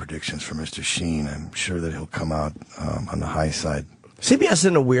dire predictions for Mr. Sheen. I'm sure that he'll come out on the high side. CBS is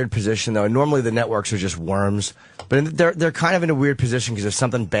in a weird position, though. Normally the networks are just worms, but they're kind of in a weird position because if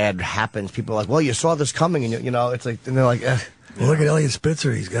something bad happens, people are like, well, you saw this coming, and you know, it's like, and they're like, Well, look at Elliot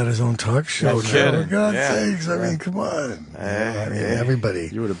Spitzer. He's got his own talk show. No kidding. For God's sakes. I mean, come on. Everybody.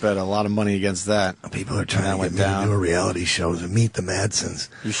 You would have bet a lot of money against that. People are trying to get me to do a reality show to meet the Madsens.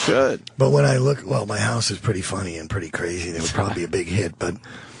 You should. But when I look, well, my house is pretty funny and pretty crazy. It would probably be a big hit. But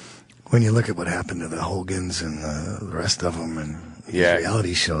when you look at what happened to the Hogans and the rest of them and these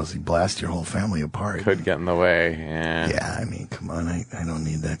reality shows, you blast your whole family apart. Could get in the way. Yeah, I mean, come on. I don't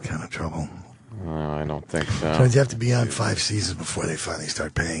need that kind of trouble. No, I don't think so. Sometimes you have to be on 5 seasons before they finally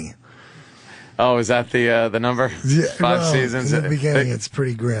start paying you. Oh, is that the number? Yeah, 5 seasons? In the beginning, it's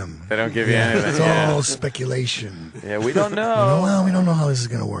pretty grim. They don't give you anything. It's all speculation. Yeah, we don't know. Well, we don't know how this is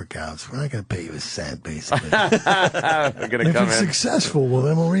going to work out, so we're not going to pay you a cent, basically. We're gonna if come it's in. successful, well,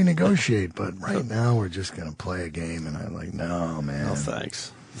 then we'll renegotiate. But right now, we're just going to play a game, and I'm like, no, man. No,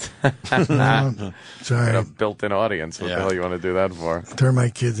 thanks. Sorry. Got a built-in audience. What the hell you want to do that for? Turn my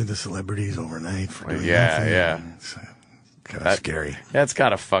kids into celebrities overnight for doing nothing. Yeah. It's kind of scary. Yeah, it's got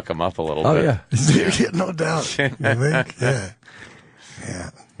to fuck them up a little bit. Yeah, no doubt. You think?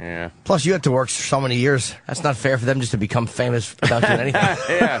 Yeah. Plus, you had to work so many years. That's not fair for them just to become famous without doing anything.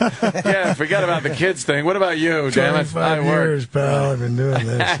 yeah. Forget about the kids thing. What about you? Damn it! 25 years, pal. I've been doing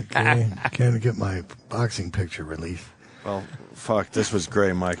this. Okay, can't get my boxing picture released. Well, fuck, this was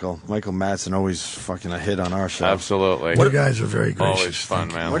great, Michael. Michael Madsen, always fucking a hit on our show. Absolutely. You guys are very gracious. Always fun,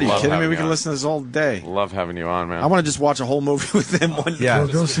 man. What are you Love kidding me? having We you can on. listen to this all day. Love having you on, man. I want to just watch a whole movie with him one day. Well,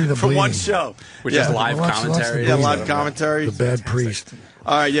 go see the for one bleeding. show. Which is live Watch commentary. the live bleeding. commentary. The Bad Priest.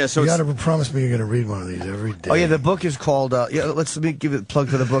 All right, yeah. So You it's, got to promise me you're going to read one of these every day. Oh yeah, the book is called. Let me give it a plug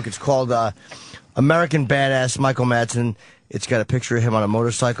for the book. It's called American Badass Michael Madsen. It's got a picture of him on a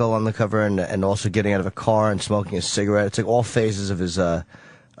motorcycle on the cover, and also getting out of a car and smoking a cigarette. It's like all phases of his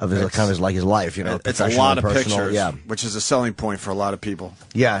of his kind of his life. You know, It's a professional lot of and personal. pictures, Yeah, which is a selling point for a lot of people.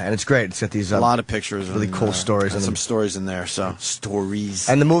 yeah, and it's great. It's got these A lot of pictures, really and, cool stories and in some them. stories in there. So stories.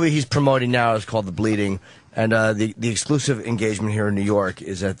 And the movie he's promoting now is called The Bleeding. And the exclusive engagement here in New York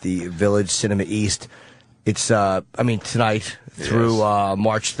is at the Village Cinema East. It's, tonight through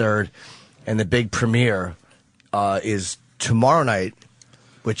March 3rd. And the big premiere is tomorrow night,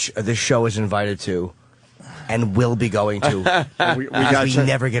 which this show is invited to and will be going to. we gotta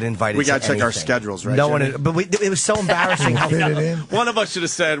never get invited. We got to check our anything. schedules, right? No one, Jimmy? is, but it was so embarrassing. how Fit it in. One of us should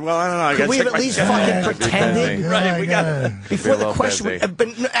have said, "Well, I don't know." I Could gotta we check have at my least schedule." fucking pretended? Right, we got. Before a the little question, busy.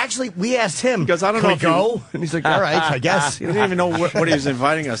 but no, actually, we asked him. Because I don't "Can know we if you- go?" And he's like, "All right, I guess." He didn't even know what he was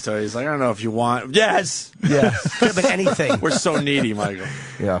inviting us to. He's like, "I don't know if you want." Yes, Yeah, could have been anything. we're so needy, Michael.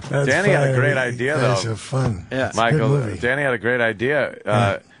 Yeah. That's Danny had a fine. great idea, That's though. fun. Yeah. It's a Michael, good movie. Danny had a great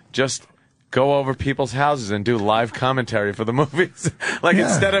idea. Just go over people's houses and do live commentary for the movies. Like, Yeah.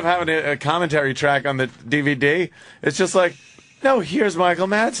 instead of having a commentary track on the DVD, it's just like, no, here's Michael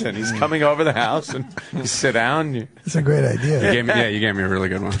Madsen. He's coming over the house, and you sit down. It's a great idea. You gave me a really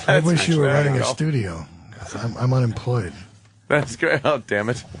good one. I wish you were There you running a go. studio. 'Cause I'm unemployed. That's great. Oh, damn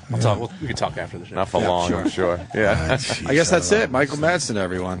it. We can talk after the show. Not for long, I'm sure. Yeah. I guess that's it. Michael Madsen,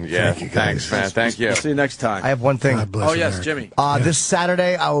 everyone. Yeah. Thank you, Thanks, guys. man. Thank you. We'll see you next time. I have one thing. God bless Oh yes, America. Jimmy. This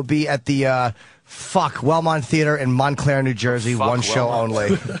Saturday, I will be at the Wellmont Theater in Montclair, New Jersey. Fuck one show Wellmont.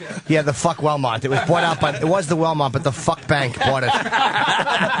 only. Yeah, the Wellmont. It was bought out by. It was the Wellmont, but the Bank bought it.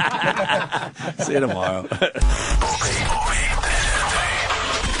 See you tomorrow.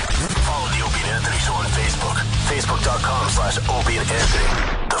 Follow the Opie and Anthony Show on Facebook. Facebook.com/Opie and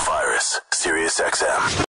Anthony. The Virus. SiriusXM.